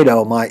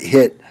tornado might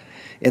hit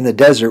in the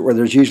desert where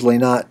there's usually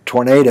not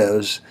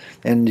tornadoes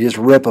and just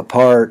rip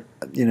apart,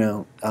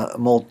 a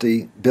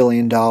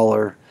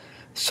multi-billion-dollar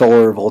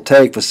solar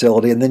voltaic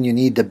facility, and then you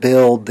need to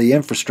build the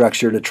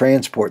infrastructure to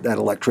transport that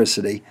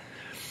electricity.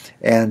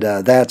 And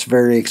that's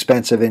very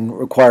expensive and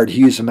required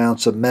huge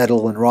amounts of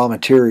metal and raw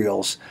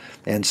materials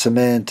and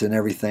cement and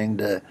everything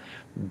to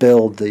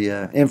build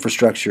the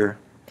infrastructure.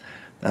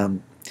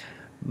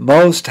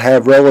 Most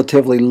have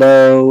relatively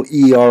low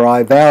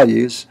ERI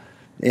values.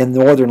 In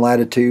northern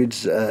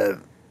latitudes,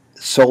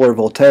 solar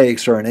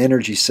voltaics are an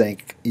energy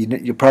sink.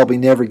 You probably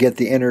never get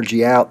the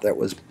energy out that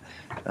was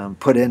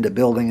put into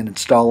building and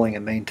installing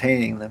and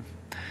maintaining them.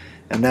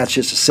 And that's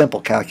just a simple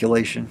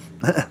calculation.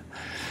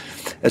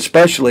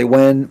 Especially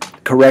when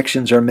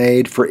corrections are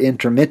made for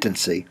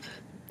intermittency.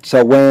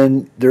 So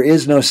when there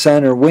is no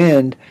sun or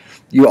wind,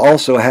 you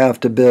also have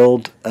to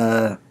build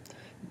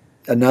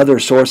another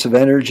source of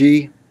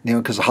energy,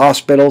 because the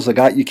hospitals,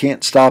 you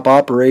can't stop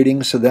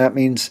operating, so that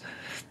means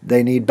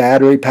they need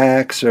battery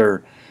packs,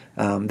 or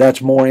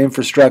that's more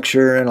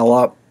infrastructure and a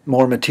lot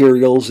more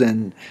materials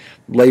and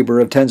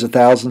labor of tens of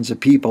thousands of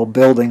people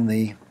building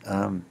the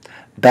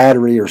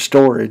battery or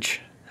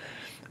storage.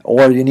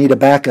 Or you need a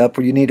backup,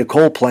 or you need a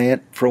coal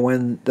plant for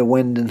when the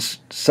wind and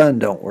sun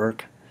don't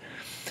work.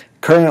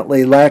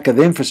 Currently, lack of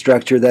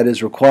infrastructure that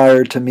is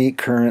required to meet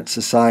current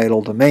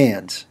societal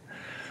demands.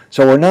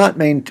 So we're not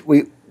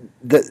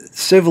the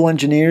civil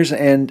engineers,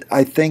 and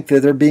I think that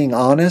they're being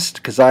honest,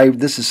 because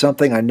this is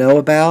something I know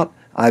about.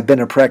 I've been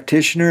a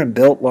practitioner and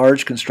built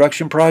large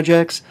construction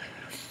projects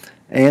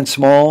and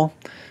small,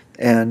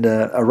 and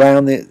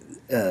around the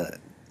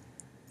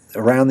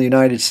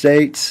United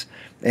States,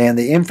 and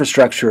the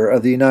infrastructure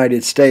of the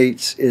United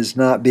States is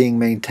not being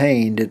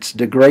maintained. It's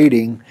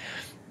degrading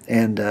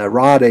and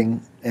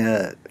rotting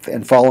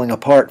and falling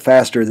apart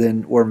faster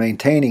than we're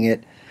maintaining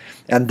it.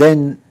 And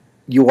then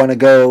you want to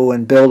go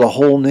and build a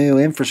whole new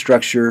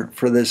infrastructure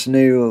for this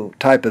new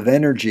type of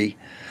energy.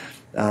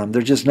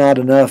 There's just not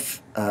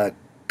enough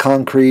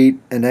concrete,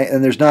 and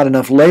there's not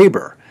enough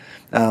labor.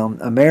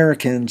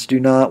 Americans do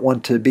not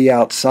want to be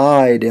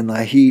outside in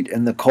the heat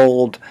and the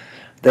cold.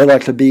 They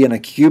like to be in a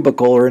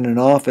cubicle or in an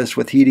office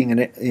with heating and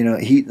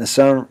heat in the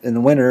summer, in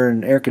the winter,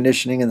 and air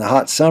conditioning in the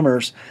hot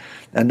summers,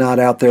 and not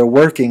out there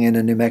working in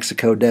a New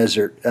Mexico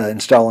desert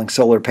installing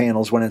solar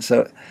panels when it's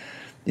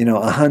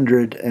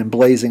 100 and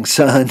blazing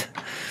sun,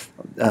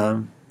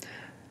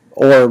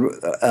 or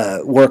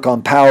work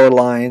on power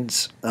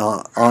lines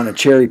on a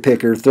cherry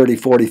picker 30,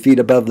 40 feet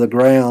above the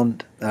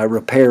ground,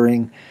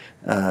 repairing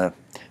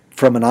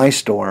from an ice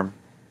storm,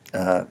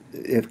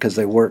 because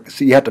they work.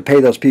 So you have to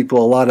pay those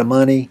people a lot of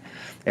money,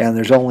 and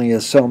there's only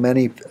so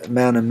many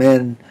amount of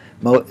men.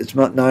 It's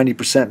about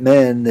 90%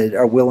 men that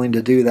are willing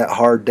to do that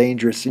hard,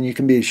 dangerous, and you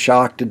can be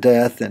shocked to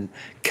death and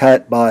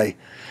cut by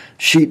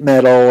sheet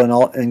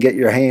metal and get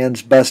your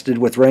hands busted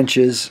with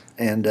wrenches,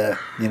 and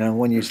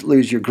when you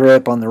lose your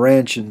grip on the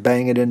wrench and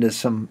bang it into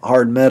some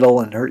hard metal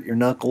and hurt your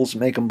knuckles,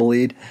 make them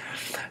bleed.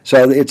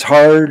 So it's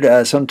hard,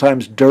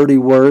 sometimes dirty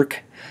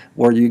work,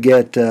 where you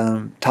get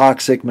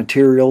toxic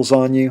materials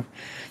on you,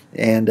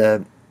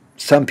 and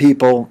some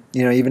people,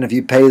 even if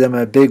you pay them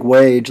a big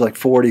wage like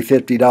 $40,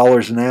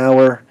 $50 an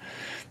hour,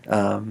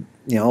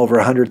 over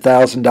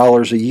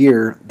 $100,000 a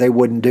year, they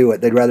wouldn't do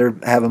it. They'd rather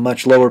have a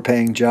much lower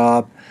paying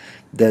job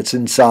that's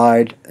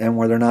inside, and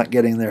where they're not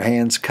getting their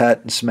hands cut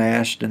and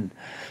smashed and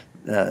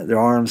their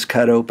arms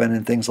cut open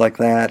and things like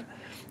that,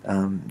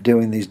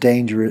 doing these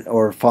dangerous,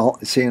 or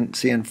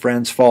seeing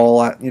friends fall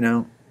out,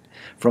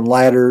 from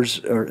ladders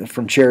or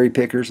from cherry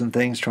pickers and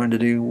things, trying to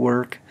do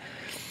work.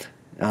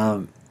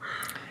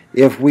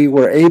 If we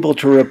were able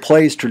to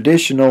replace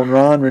traditional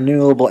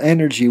non-renewable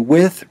energy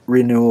with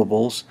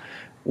renewables,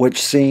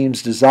 which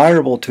seems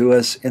desirable to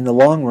us in the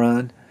long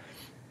run,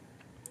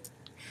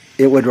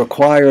 it would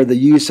require the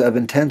use of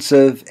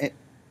intensive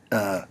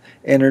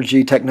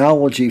energy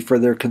technology for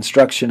their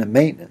construction and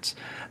maintenance.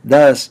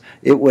 Thus,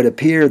 it would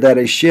appear that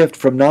a shift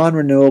from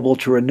non-renewable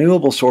to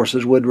renewable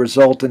sources would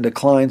result in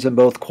declines in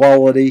both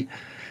quality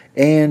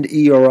and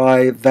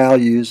ERI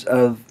values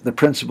of the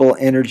principal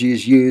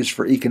energies used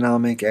for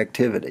economic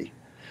activity.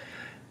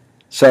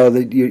 So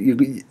that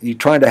you're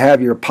trying to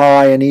have your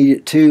pie and eat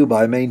it too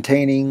by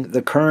maintaining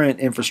the current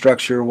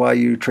infrastructure while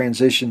you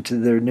transition to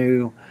their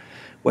new,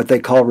 what they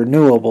call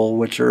renewable,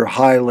 which are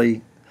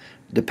highly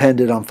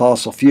dependent on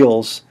fossil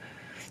fuels.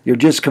 You're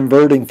just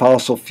converting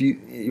fossil fuel.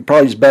 You're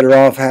probably just better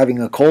off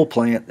having a coal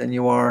plant than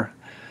you are,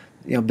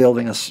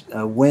 building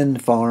a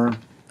wind farm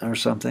or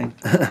something.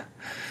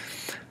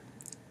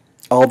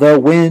 Although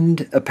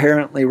wind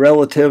apparently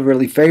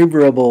relatively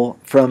favorable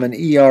from an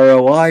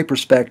EROI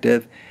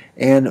perspective,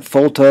 and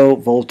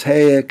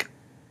photovoltaic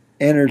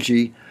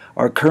energy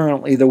are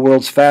currently the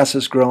world's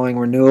fastest growing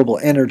renewable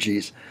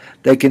energies,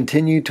 they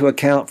continue to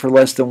account for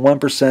less than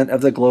 1%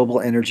 of the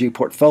global energy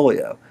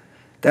portfolio.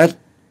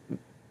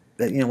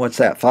 What's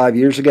that, 5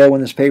 years ago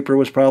when this paper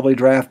was probably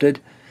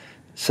drafted?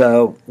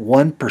 So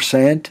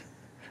 1%,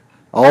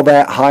 all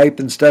that hype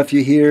and stuff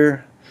you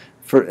hear,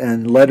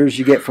 and letters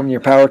you get from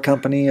your power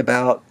company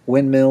about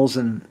windmills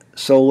and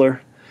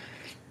solar,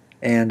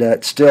 and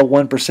it's still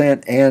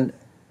 1%, and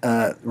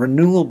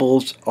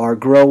renewables are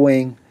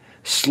growing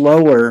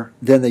slower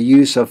than the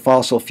use of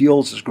fossil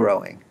fuels is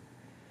growing.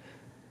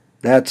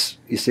 That's,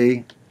 you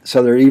see,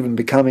 so they're even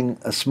becoming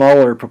a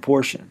smaller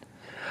proportion.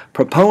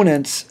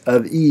 Proponents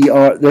of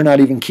they're not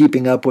even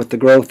keeping up with the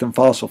growth in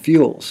fossil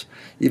fuels,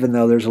 even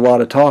though there's a lot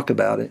of talk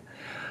about it.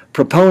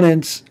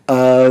 Proponents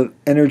of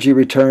energy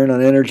return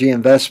on energy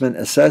investment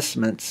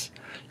assessments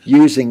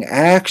using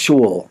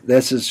actual,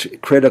 this is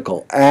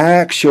critical,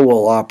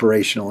 actual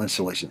operational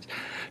installations.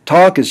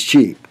 Talk is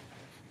cheap.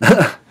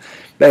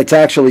 It's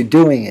actually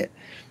doing it.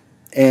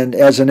 And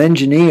as an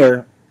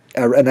engineer,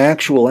 an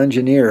actual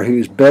engineer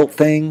who's built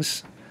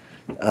things,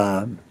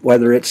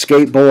 whether it's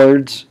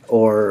skateboards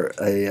or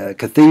a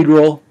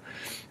cathedral,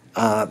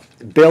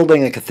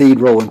 building a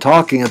cathedral and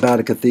talking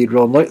about a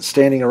cathedral and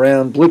standing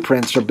around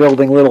blueprints or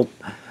building little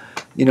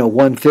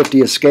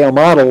 1/50th scale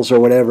models or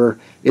whatever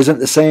isn't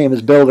the same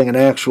as building an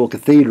actual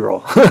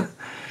cathedral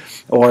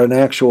or an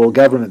actual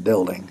government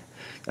building.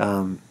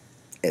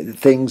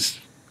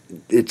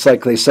 It's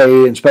like they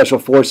say in Special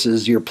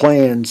Forces, your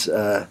plans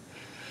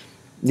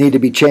need to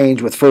be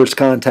changed with first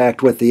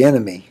contact with the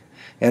enemy.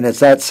 And it's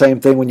that same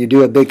thing when you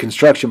do a big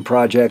construction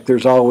project.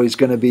 There's always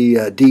going to be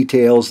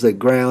details. The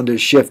ground is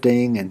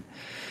shifting, and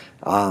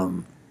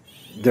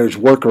there's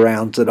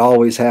workarounds that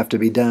always have to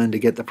be done to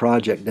get the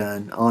project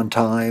done on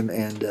time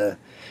and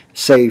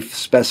safe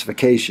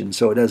specifications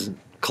so it doesn't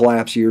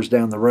collapse years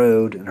down the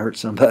road and hurt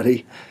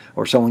somebody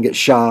or someone gets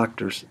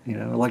shocked or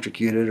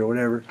electrocuted or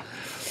whatever.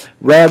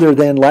 Rather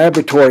than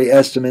laboratory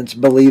estimates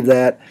believe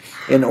that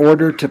in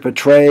order to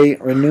portray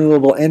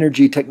renewable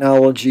energy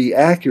technology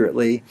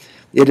accurately,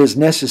 it is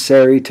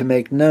necessary to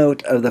make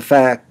note of the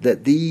fact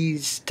that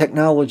these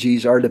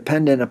technologies are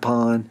dependent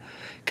upon,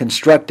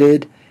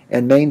 constructed,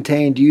 and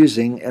maintained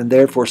using, and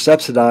therefore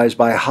subsidized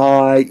by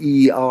high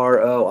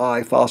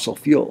EROI fossil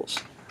fuels.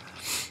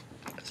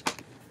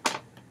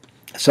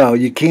 So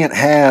you can't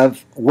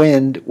have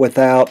wind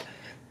without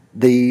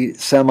the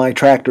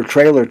semi-tractor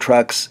trailer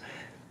trucks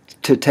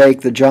to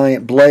take the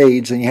giant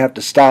blades, and you have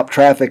to stop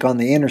traffic on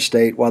the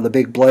interstate while the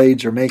big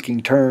blades are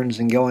making turns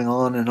and going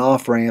on and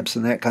off ramps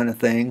and that kind of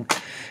thing,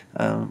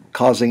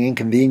 causing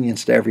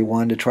inconvenience to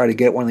everyone to try to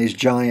get one of these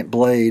giant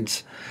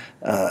blades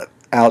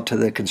out to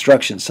the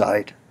construction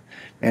site.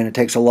 And it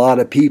takes a lot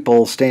of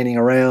people standing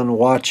around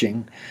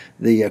watching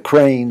the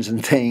cranes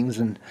and things,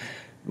 and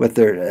with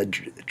their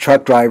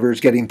truck drivers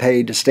getting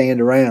paid to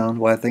stand around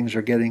while things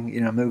are getting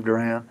moved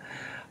around.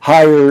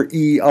 Higher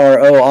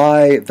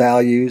EROI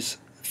values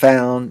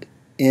found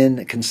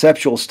in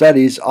conceptual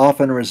studies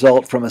often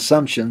result from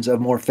assumptions of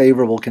more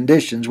favorable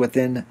conditions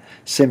within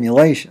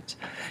simulations.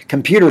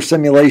 Computer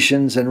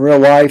simulations in real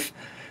life,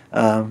 they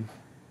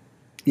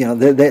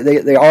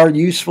are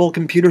useful,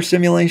 computer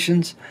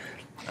simulations,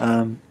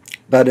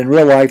 but in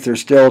real life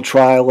there's still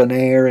trial and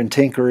error and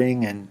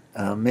tinkering and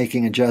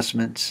making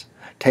adjustments,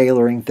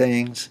 tailoring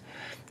things,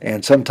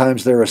 and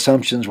sometimes their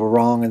assumptions were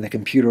wrong in the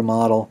computer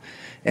model.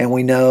 And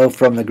we know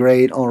from the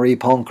great Henri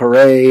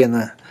Poincaré, and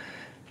the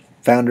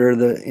founder of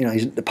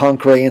the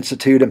Poincaré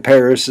Institute in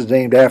Paris is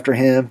named after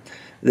him.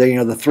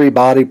 The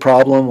three-body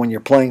problem when you're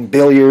playing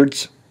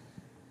billiards,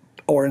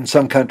 or in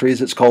some countries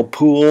it's called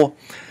pool,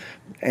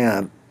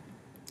 and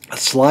a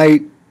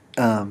slight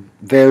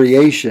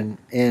variation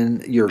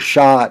in your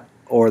shot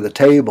or the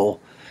table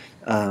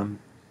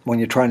when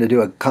you're trying to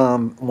do a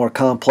more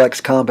complex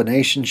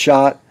combination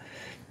shot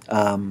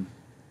can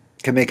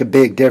make a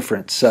big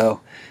difference.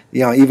 So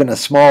even a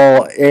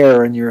small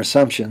error in your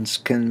assumptions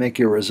can make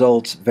your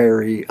results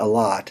vary a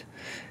lot.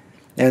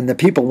 And the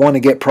people want to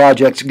get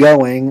projects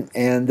going,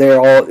 and they're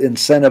all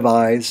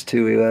incentivized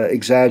to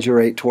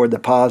exaggerate toward the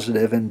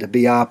positive and to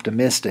be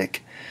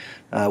optimistic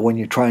when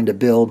you're trying to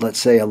build, let's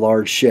say, a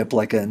large ship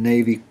like a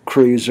Navy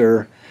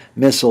cruiser,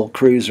 missile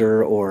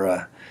cruiser, or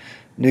a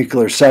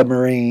nuclear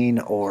submarine,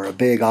 or a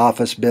big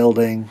office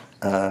building,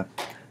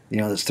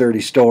 that's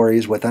 30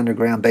 stories with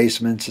underground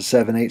basements of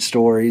 7-8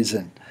 stories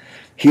and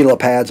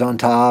helipads on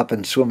top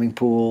and swimming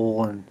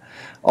pool and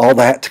all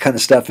that kind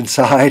of stuff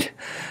inside,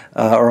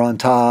 or on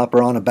top,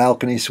 or on a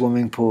balcony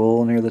swimming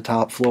pool near the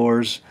top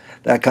floors,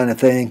 that kind of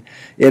thing.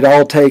 It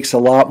all takes a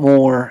lot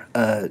more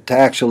to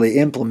actually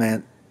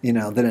implement,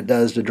 than it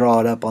does to draw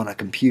it up on a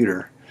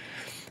computer.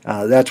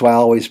 That's why I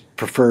always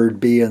preferred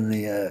being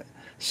the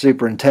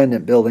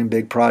superintendent building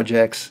big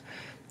projects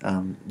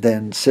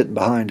than sitting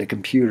behind a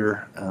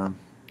computer.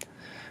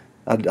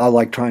 I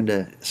like trying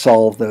to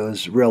solve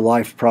those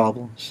real-life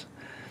problems.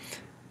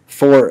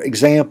 For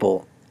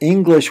example,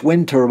 English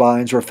wind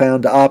turbines were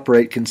found to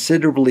operate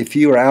considerably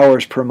fewer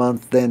hours per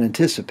month than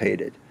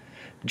anticipated.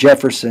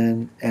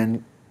 Jefferson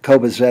and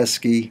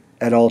Kobaczewski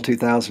et al.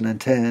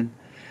 2010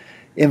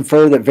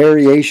 infer that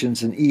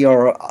variations in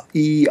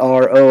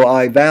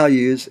EROI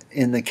values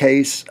in the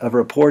case of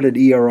reported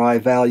EROI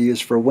values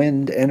for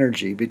wind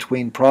energy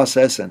between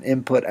process and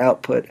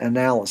input-output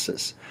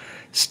analysis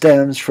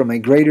stems from a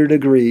greater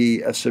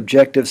degree of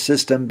subjective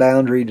system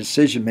boundary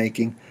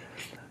decision-making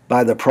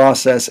by the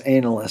process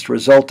analyst,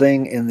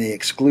 resulting in the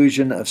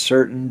exclusion of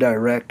certain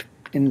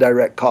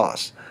indirect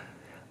costs.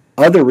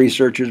 Other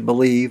researchers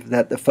believe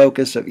that the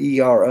focus of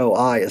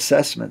EROI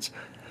assessments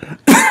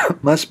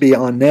must be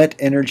on net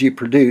energy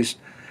produced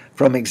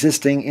from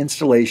existing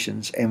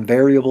installations and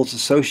variables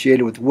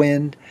associated with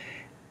wind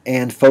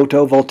and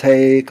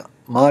photovoltaic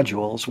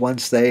modules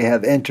once they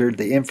have entered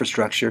the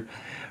infrastructure,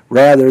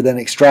 rather than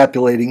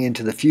extrapolating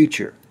into the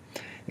future.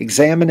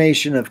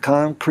 Examination of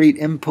concrete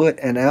input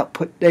and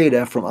output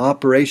data from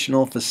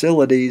operational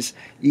facilities,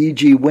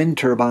 e.g. wind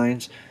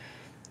turbines,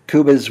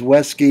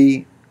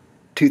 Kobaczewski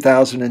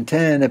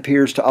 2010,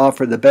 appears to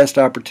offer the best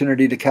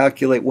opportunity to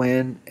calculate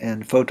wind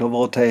and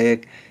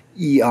photovoltaic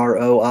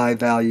EROI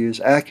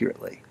values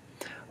accurately.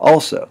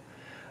 Also,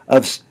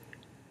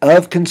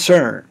 of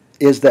concern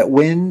is that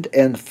wind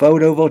and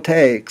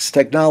photovoltaics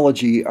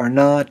technology are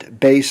not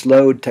base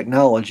load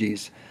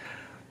technologies.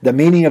 The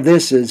meaning of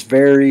this is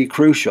very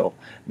crucial,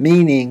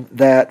 meaning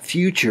that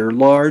future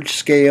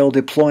large-scale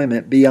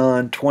deployment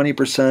beyond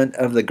 20%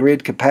 of the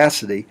grid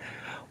capacity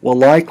will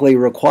likely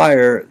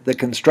require the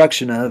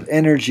construction of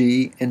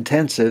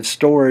energy-intensive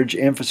storage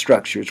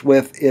infrastructures,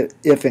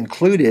 if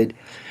included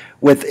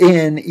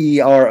within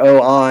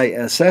EROI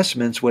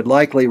assessments, would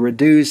likely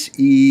reduce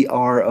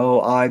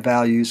EROI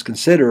values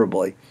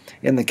considerably.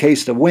 In the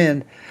case of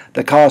wind,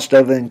 the cost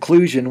of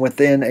inclusion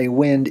within a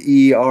wind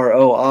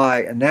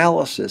EROI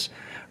analysis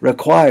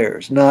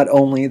requires not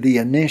only the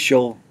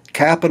initial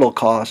capital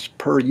cost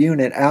per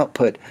unit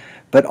output,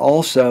 but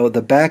also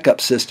the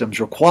backup systems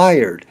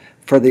required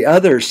for the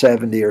other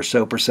 70 or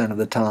so percent of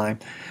the time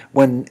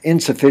when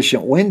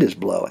insufficient wind is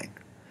blowing.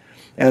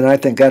 And I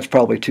think that's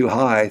probably too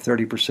high,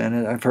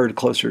 30%. I've heard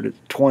closer to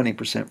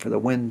 20% for the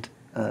wind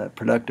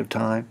productive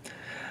time.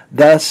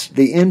 Thus,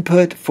 the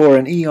input for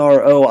an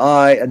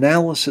EROI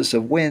analysis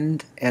of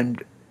wind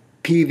and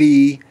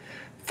PV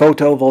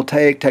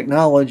photovoltaic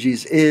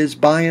technologies is,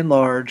 by and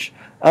large,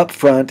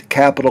 upfront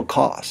capital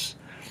costs.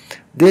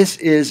 This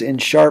is in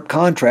sharp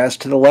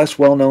contrast to the less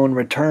well-known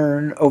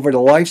return over the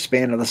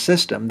lifespan of the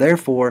system,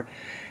 therefore,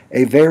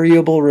 a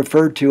variable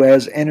referred to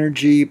as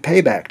energy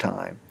payback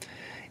time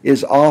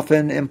is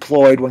often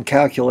employed when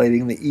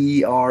calculating the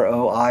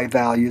EROI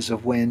values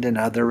of wind and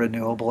other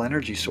renewable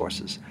energy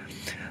sources.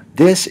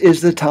 This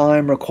is the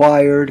time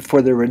required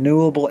for the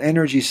renewable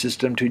energy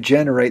system to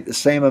generate the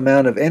same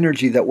amount of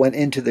energy that went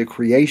into the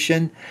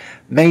creation,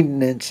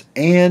 maintenance,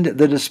 and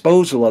the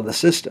disposal of the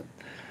system.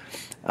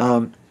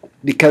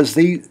 Because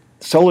the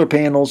solar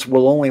panels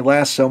will only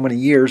last so many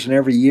years, and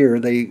every year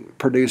they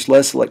produce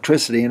less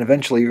electricity, and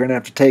eventually you're going to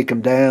have to take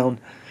them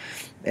down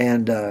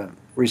and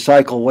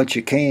recycle what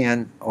you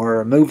can or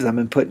remove them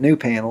and put new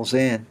panels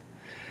in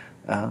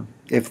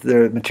if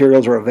the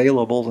materials are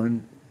available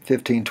in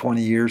 15,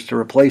 20 years to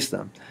replace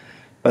them.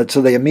 But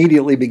so they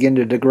immediately begin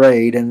to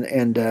degrade,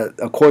 and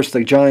of course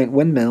the giant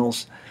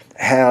windmills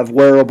have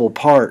wearable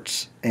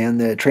parts,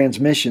 and the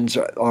transmissions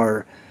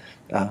are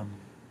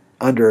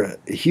under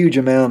a huge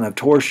amount of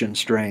torsion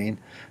strain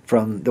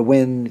from the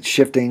wind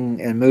shifting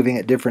and moving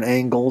at different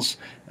angles,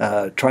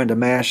 trying to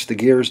mash the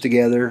gears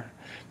together,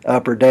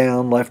 up or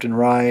down, left and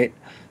right.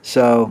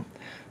 So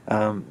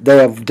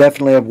they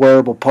definitely have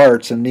wearable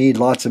parts and need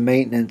lots of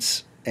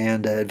maintenance,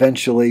 and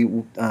eventually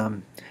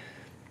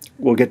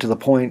we'll get to the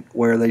point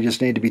where they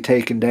just need to be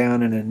taken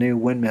down and a new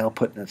windmill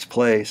put in its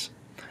place.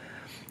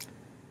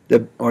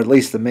 Or at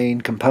least the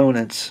main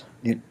components,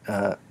 like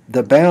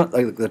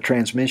the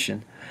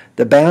transmission.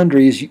 The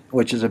boundaries,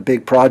 which is a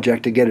big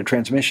project to get a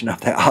transmission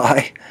up that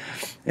high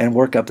and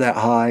work up that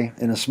high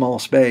in a small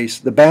space,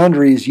 the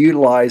boundaries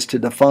utilized to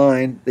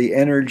define the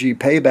energy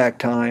payback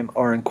time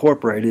are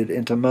incorporated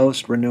into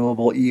most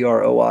renewable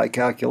EROI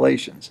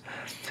calculations.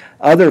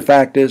 Other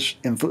factors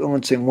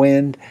influencing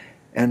wind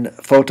and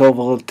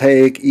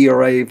photovoltaic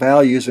ERA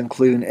values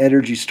include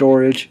energy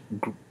storage,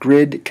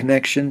 grid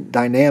connection,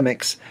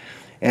 dynamics,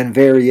 and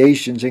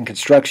variations in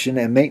construction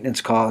and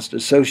maintenance costs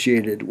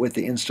associated with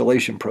the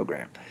installation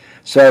program.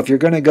 So if you're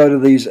going to go to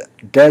these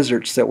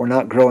deserts that we're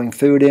not growing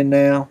food in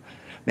now,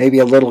 maybe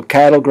a little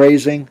cattle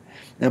grazing,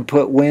 and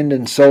put wind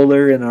and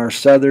solar in our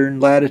southern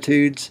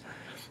latitudes,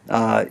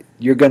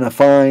 you're going to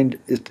find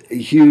a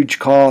huge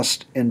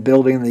cost in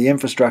building the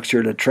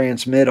infrastructure to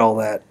transmit all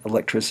that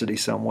electricity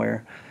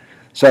somewhere.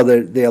 So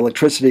the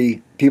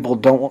electricity, people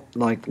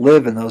don't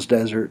live in those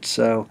deserts,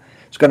 so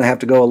it's going to have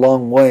to go a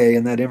long way,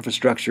 and that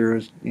infrastructure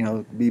is,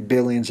 be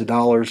billions of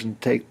dollars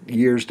and take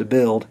years to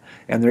build,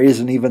 and there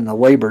isn't even the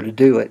labor to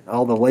do it.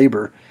 All the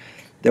labor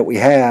that we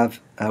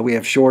have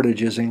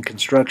shortages in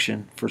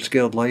construction for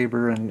skilled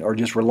labor or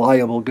just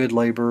reliable, good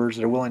laborers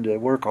that are willing to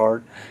work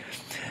hard.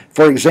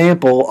 For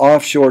example,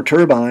 offshore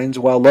turbines,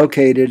 while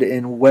located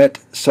in wet,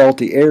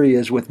 salty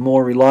areas with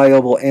more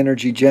reliable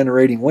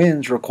energy-generating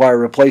winds, require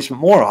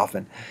replacement more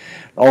often.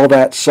 All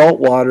that salt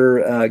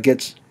water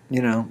gets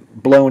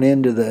blown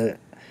into the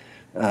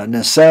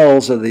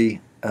nacelles of the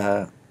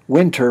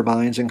wind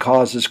turbines and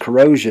causes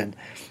corrosion.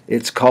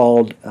 It's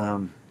called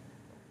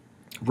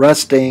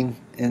rusting,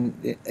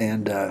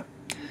 and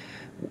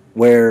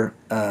where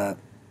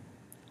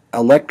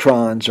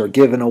electrons are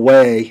given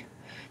away,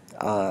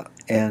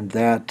 and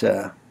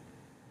that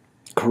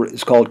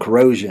is called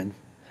corrosion.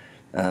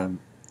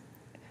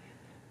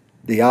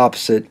 The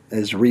opposite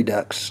is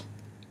redox.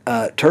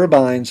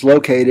 Turbines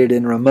located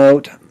in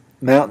remote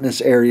mountainous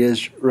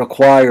areas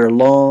require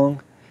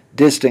long,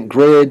 distant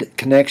grid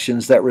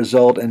connections that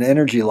result in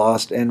energy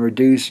loss and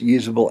reduce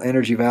usable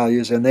energy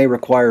values, and they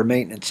require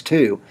maintenance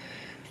too.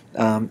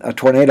 A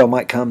tornado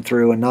might come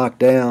through and knock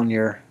down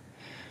your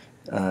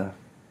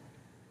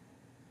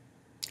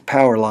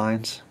power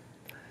lines,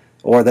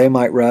 or they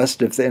might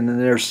rust if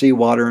there's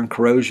seawater and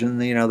corrosion.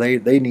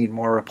 They need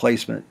more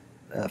replacement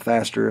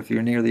faster if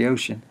you're near the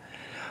ocean.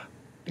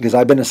 Because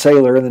I've been a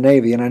sailor in the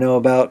Navy and I know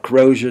about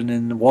corrosion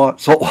in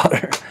salt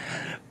water.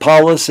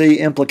 Policy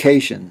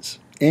implications.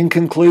 In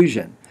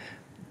conclusion,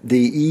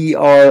 the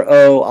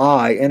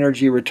EROI,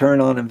 energy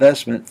return on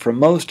investment, for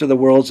most of the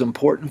world's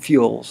important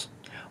fuels,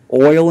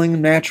 oil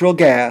and natural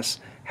gas,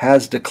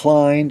 has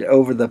declined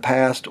over the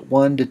past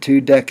 1 to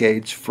 2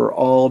 decades for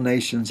all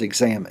nations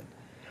examined.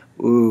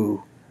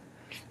 Ooh.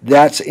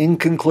 That's in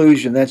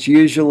conclusion. That's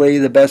usually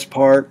the best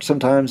part.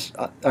 Sometimes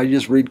I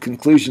just read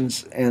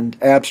conclusions and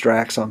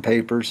abstracts on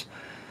papers.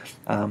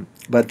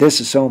 But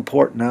this is so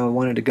important, I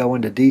wanted to go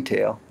into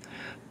detail.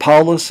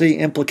 Policy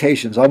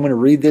implications. I'm going to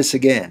read this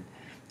again.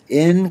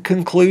 In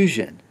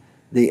conclusion,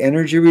 the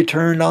energy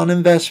return on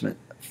investment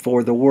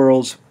for the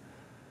world's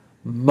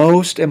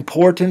most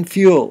important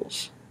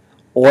fuels,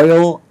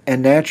 oil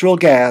and natural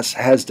gas,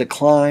 has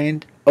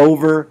declined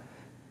over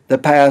the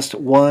past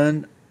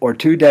 1 or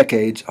 2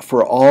 decades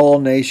for all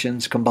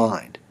nations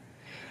combined.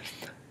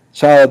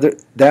 So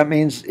that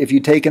means if you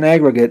take an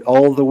aggregate,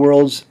 all of the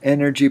world's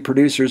energy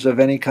producers of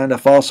any kind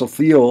of fossil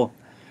fuel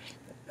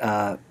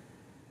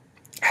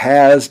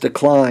has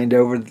declined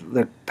over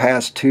the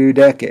past 2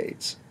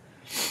 decades.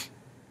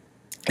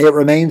 It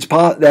remains,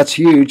 that's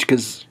huge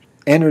because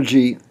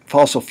energy,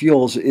 fossil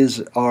fuels,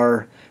 is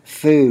our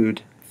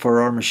food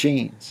for our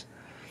machines.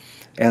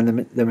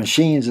 And the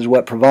machines is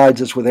what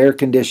provides us with air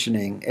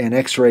conditioning and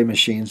x-ray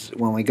machines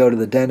when we go to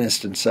the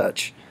dentist and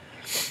such.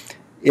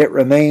 It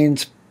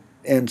remains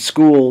in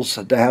schools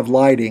to have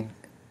lighting,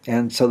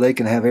 and so they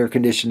can have air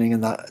conditioning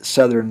in the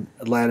southern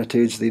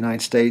latitudes of the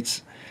United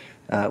States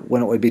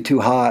when it would be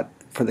too hot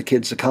for the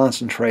kids to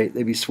concentrate.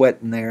 They'd be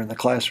sweating there in the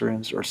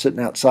classrooms or sitting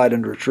outside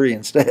under a tree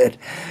instead.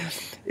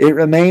 It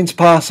remains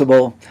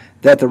possible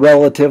that the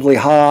relatively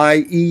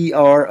high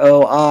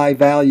EROI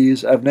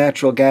values of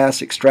natural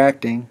gas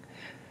extracting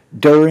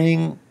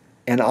during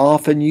and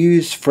often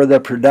used for the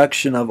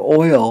production of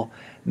oil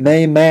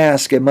may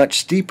mask a much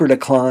steeper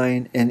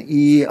decline in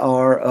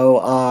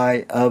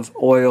EROI of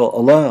oil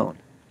alone.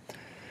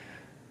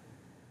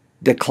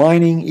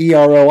 Declining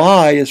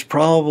EROI is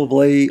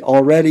probably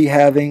already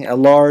having a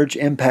large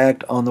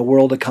impact on the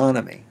world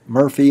economy.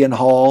 Murphy and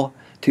Hall,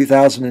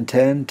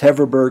 2010,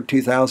 Teverberg,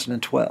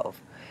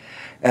 2012.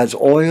 As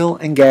oil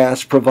and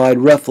gas provide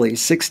roughly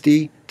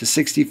 60 to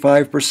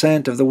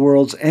 65% of the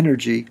world's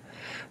energy,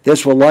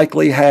 this will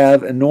likely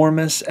have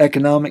enormous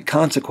economic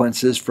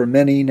consequences for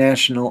many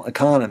national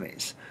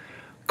economies.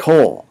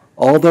 Coal,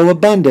 although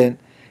abundant,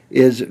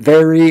 is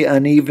very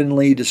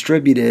unevenly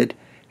distributed,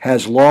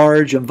 has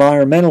large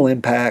environmental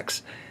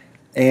impacts,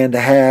 and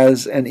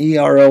has an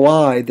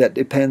EROI that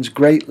depends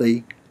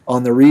greatly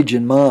on the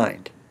region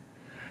mined.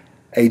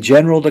 A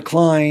general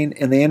decline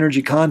in the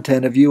energy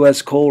content of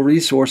U.S. coal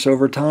resource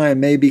over time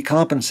may be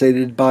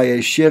compensated by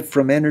a shift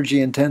from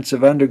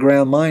energy-intensive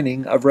underground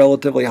mining of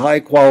relatively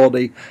high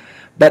quality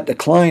but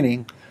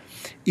declining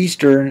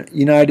eastern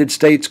United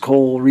States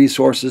coal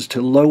resources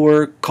to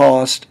lower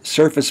cost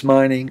surface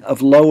mining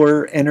of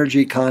lower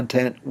energy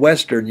content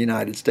western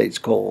United States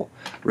coal,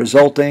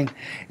 resulting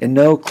in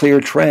no clear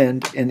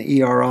trend in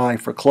ERI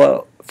for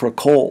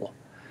coal.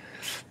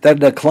 The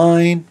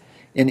decline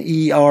in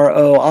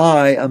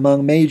EROI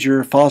among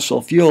major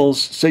fossil fuels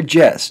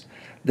suggests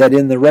that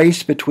in the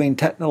race between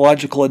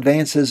technological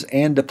advances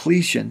and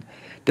depletion,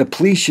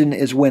 depletion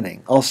is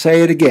winning. I'll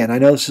say it again. I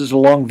know this is a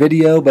long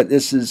video, but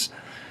this is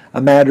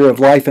a matter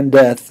of life and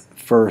death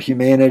for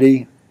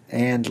humanity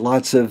and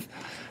lots of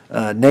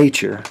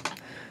nature.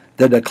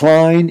 The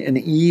decline in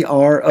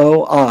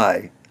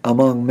EROI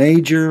among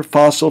major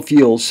fossil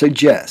fuels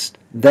suggests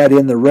that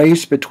in the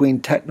race between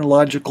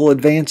technological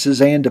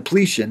advances and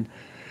depletion,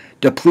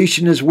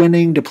 depletion is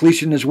winning,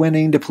 depletion is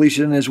winning,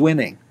 depletion is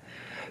winning.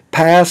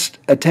 Past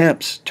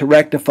attempts to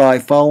rectify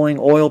falling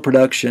oil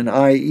production,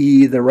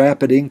 i.e. the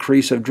rapid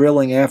increase of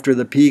drilling after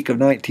the peak of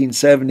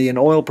 1970 in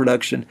oil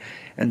production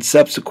and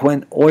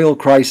subsequent oil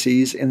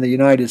crises in the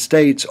United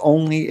States,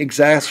 only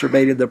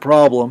exacerbated the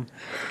problem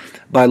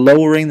by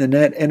lowering the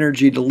net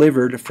energy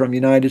delivered from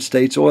United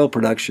States oil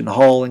production.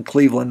 Hall and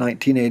Cleveland,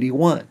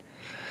 1981.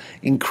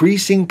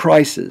 Increasing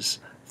prices,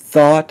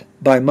 thought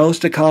by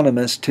most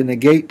economists to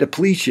negate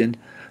depletion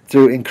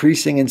through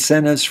increasing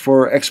incentives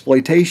for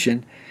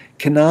exploitation,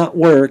 cannot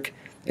work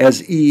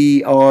as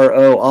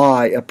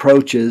EROI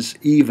approaches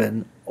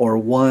even or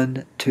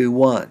 1 to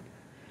 1.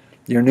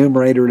 Your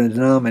numerator and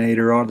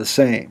denominator are the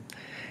same.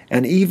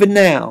 And even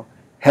now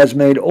has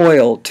made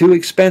oil too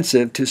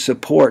expensive to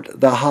support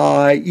the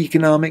high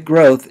economic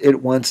growth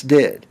it once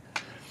did.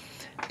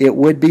 It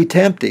would be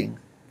tempting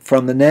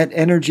from the net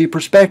energy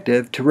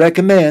perspective to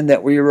recommend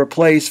that we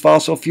replace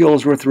fossil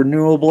fuels with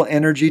renewable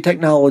energy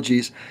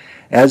technologies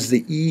as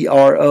the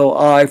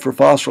EROI for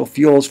fossil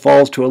fuels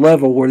falls to a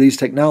level where these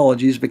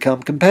technologies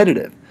become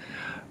competitive.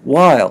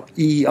 While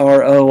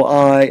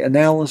EROI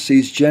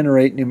analyses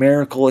generate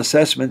numerical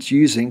assessments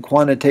using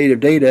quantitative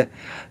data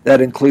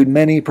that include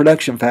many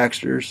production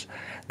factors,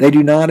 they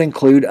do not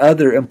include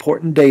other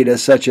important data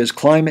such as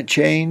climate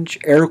change,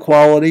 air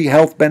quality,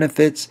 health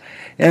benefits,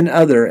 and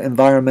other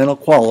environmental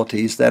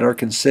qualities that are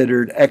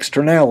considered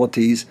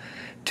externalities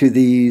to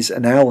these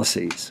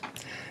analyses.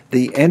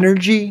 The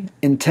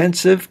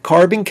energy-intensive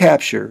carbon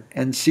capture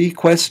and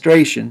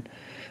sequestration,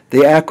 the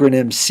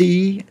acronym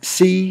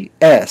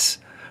CCS,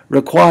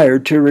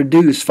 required to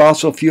reduce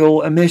fossil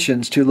fuel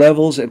emissions to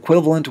levels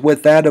equivalent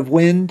with that of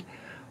wind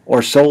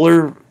or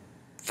solar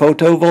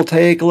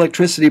photovoltaic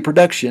electricity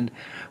production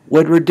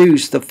would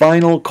reduce the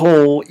final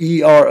coal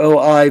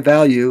EROI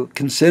value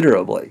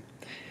considerably.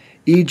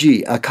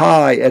 E.g.,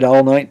 Akai et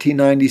al.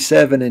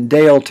 1997 and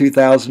Dale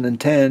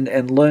 2010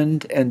 and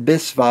Lund and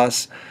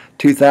Biswas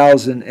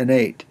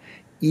 2008.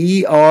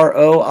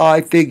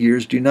 EROI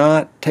figures do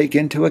not take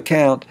into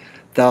account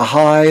the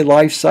high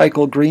life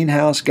cycle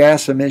greenhouse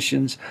gas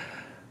emissions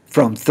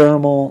from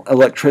thermal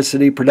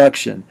electricity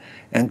production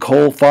and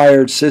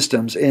coal-fired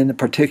systems in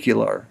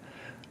particular.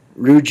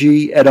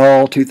 Ruggi et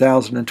al.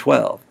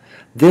 2012.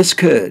 This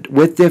could,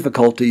 with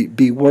difficulty,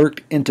 be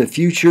worked into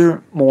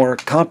future, more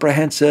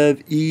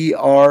comprehensive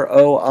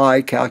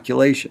EROI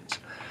calculations.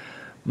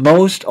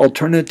 Most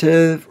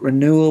alternative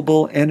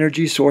renewable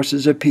energy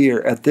sources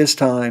appear at this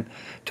time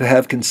to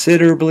have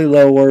considerably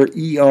lower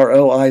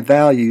EROI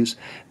values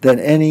than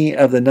any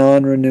of the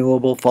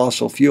non-renewable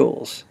fossil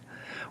fuels.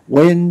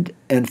 Wind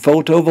and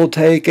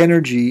photovoltaic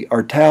energy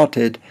are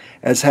touted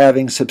as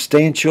having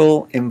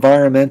substantial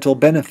environmental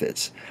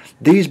benefits.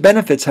 These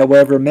benefits,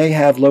 however, may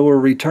have lower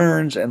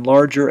returns and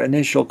larger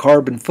initial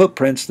carbon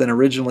footprints than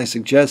originally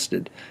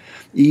suggested,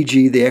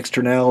 e.g. the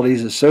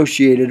externalities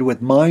associated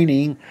with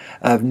mining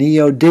of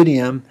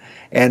neodymium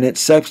and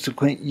its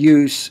subsequent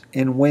use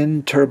in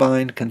wind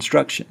turbine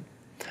construction.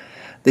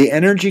 The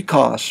energy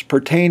costs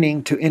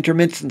pertaining to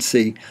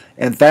intermittency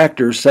and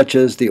factors such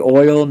as the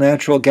oil,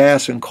 natural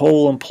gas, and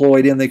coal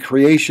employed in the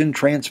creation,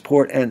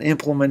 transport, and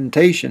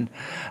implementation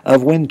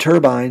of wind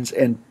turbines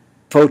and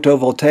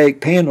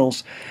photovoltaic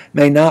panels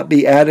may not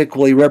be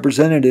adequately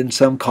represented in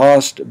some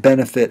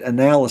cost-benefit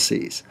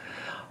analyses.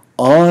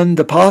 On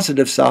the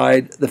positive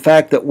side, the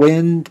fact that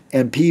wind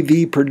and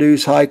PV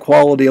produce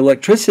high-quality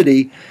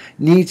electricity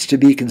needs to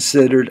be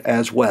considered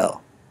as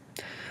well.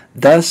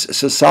 Thus,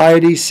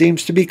 society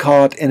seems to be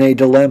caught in a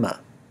dilemma,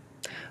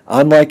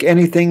 unlike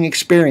anything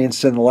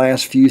experienced in the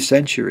last few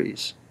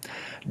centuries.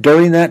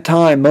 During that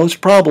time,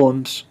 most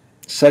problems,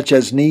 such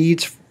as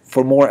needs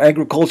for more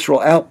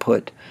agricultural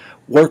output,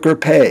 worker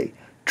pay,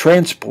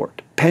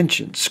 transport,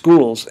 pensions,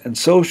 schools, and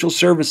social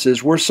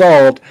services, were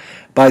solved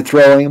by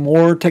throwing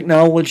more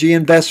technology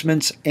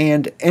investments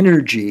and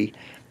energy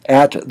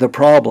at the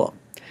problem.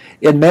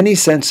 In many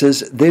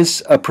senses,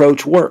 this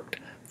approach worked,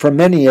 for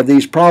many of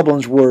these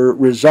problems were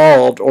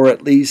resolved or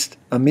at least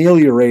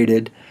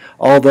ameliorated,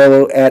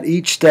 although at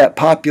each step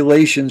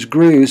populations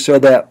grew so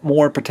that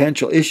more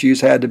potential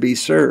issues had to be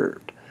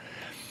served.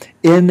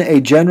 In a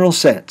general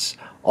sense,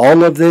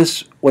 all of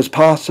this was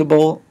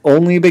possible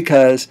only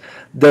because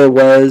there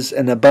was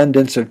an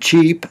abundance of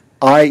cheap,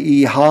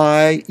 i.e.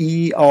 high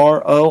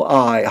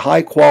EROI,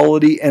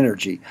 high-quality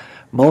energy,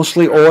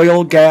 mostly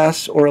oil,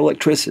 gas, or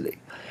electricity.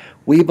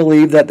 We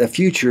believe that the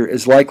future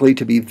is likely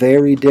to be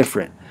very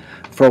different,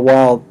 for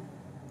while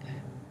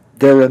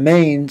there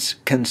remains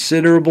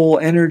considerable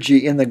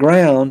energy in the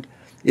ground,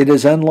 it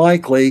is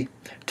unlikely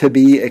to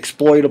be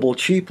exploitable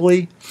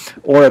cheaply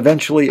or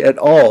eventually at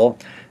all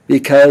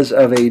because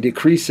of a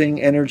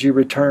decreasing energy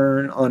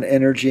return on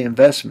energy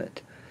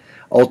investment.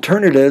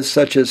 Alternatives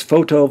such as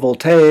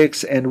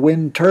photovoltaics and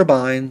wind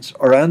turbines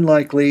are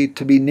unlikely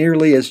to be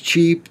nearly as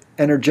cheap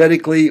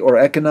energetically or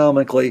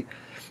economically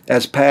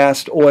as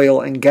past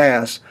oil and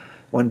gas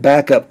when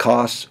backup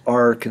costs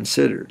are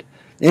considered.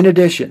 In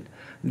addition,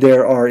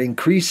 there are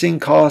increasing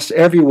costs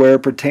everywhere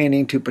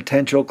pertaining to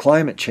potential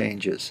climate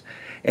changes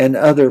and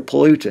other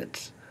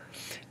pollutants.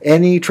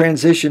 Any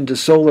transition to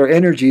solar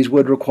energies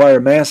would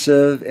require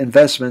massive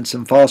investments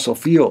in fossil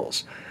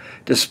fuels,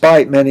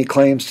 despite many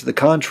claims to the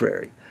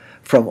contrary,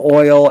 from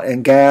oil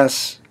and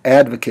gas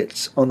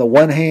advocates on the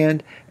one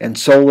hand and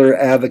solar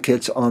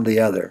advocates on the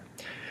other.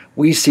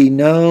 We see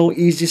no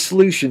easy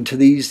solution to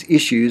these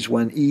issues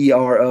when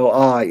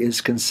EROI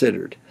is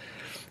considered.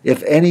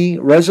 If any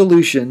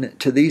resolution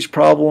to these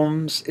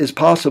problems is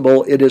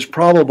possible, it is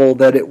probable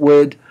that it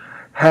would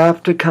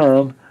have to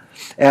come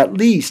at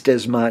least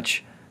as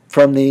much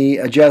from the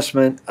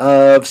adjustment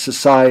of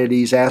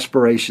society's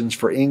aspirations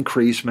for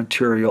increased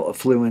material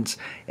affluence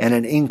and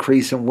an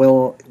increase in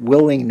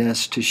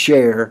willingness to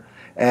share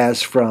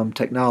as from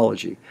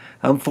technology.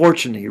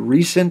 Unfortunately,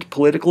 recent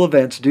political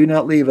events do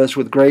not leave us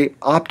with great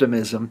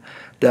optimism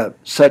that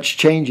such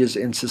changes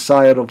in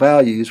societal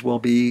values will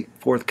be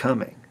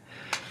forthcoming.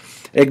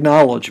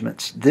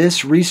 Acknowledgements.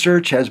 This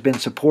research has been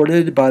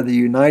supported by the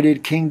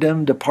United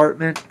Kingdom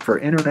Department for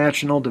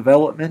International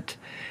Development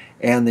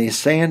and the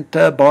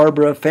Santa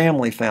Barbara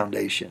Family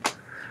Foundation.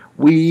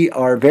 We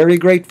are very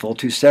grateful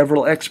to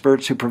several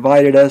experts who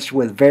provided us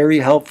with very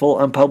helpful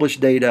unpublished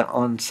data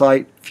on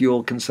site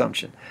fuel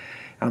consumption.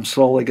 I'm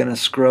slowly going to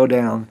scroll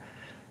down.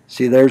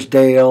 See, there's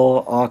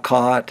Dale,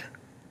 Alcott,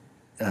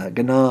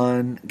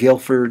 Ganon,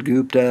 Guilford,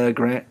 Gupta,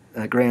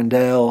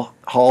 Grandel,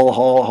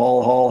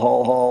 Hall,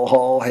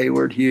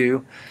 Hayward,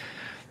 Hugh,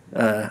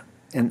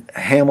 and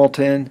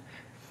Hamilton,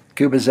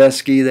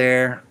 Kubazeski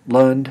there,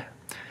 Lund.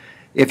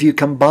 If you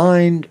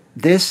combine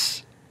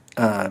this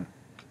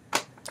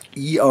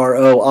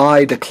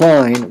EROI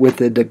decline with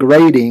the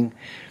degrading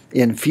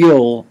in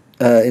fuel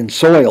in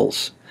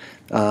soils,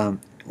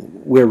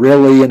 we're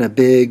really in a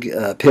big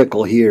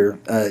pickle here,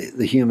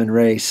 the human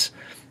race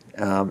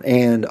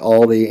and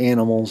all the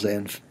animals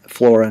and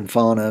flora and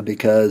fauna,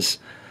 because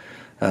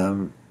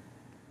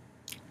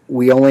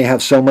we only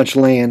have so much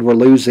land. We're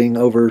losing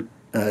over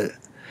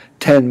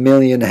 10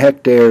 million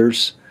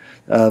hectares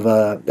of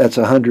that's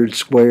 100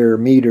 square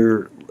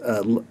meter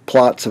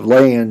plots of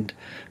land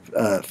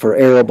for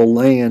arable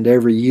land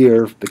every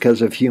year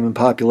because of human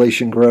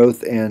population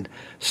growth, and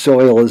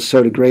soil is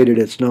so degraded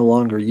it's no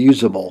longer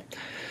usable.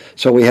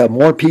 So we have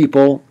more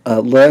people,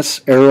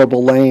 less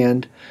arable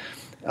land,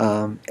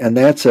 and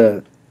that's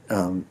a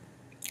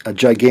a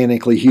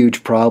gigantically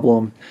huge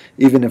problem,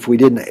 even if we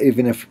didn't,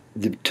 even if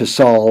to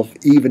solve,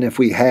 even if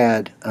we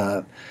had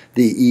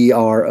the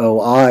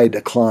EROI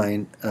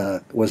decline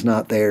was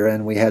not there,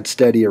 and we had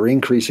steady or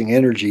increasing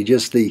energy,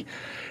 just the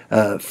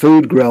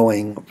food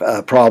growing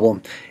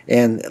problem.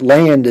 And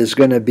land is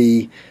going to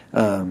be,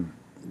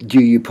 do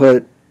you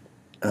put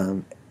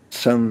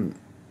some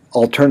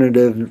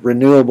alternative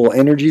renewable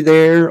energy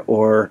there,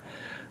 or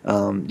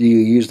do you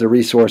use the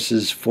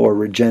resources for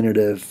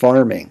regenerative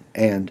farming?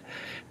 And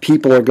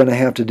people are going to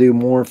have to do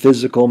more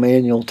physical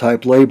manual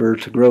type labor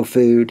to grow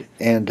food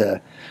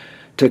and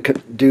to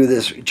do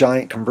this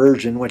giant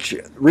conversion, which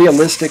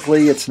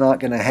realistically it's not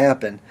going to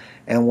happen,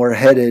 and we're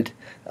headed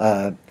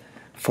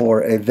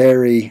for a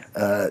very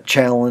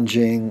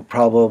challenging,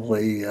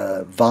 probably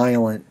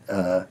violent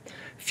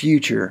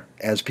future,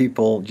 as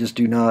people just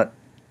do not,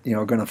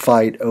 are going to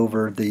fight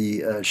over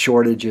the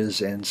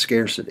shortages and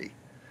scarcity.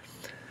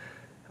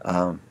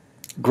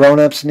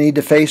 Grown-ups need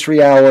to face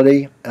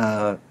reality,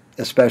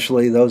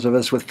 especially those of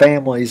us with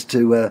families,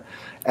 to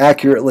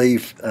accurately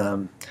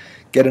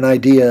get an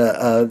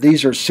idea.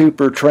 These are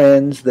super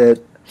trends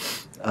that,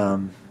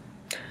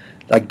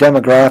 like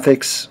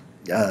demographics,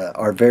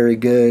 are very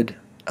good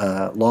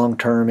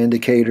long-term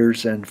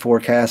indicators and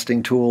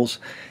forecasting tools,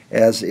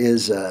 as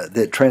is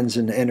the trends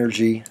in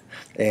energy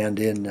and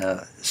in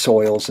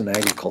soils and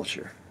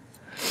agriculture.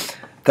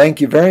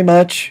 Thank you very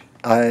much.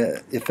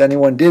 If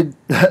anyone did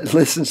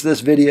listen to this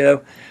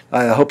video,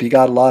 I hope you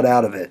got a lot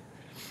out of it.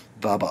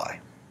 Bye-bye.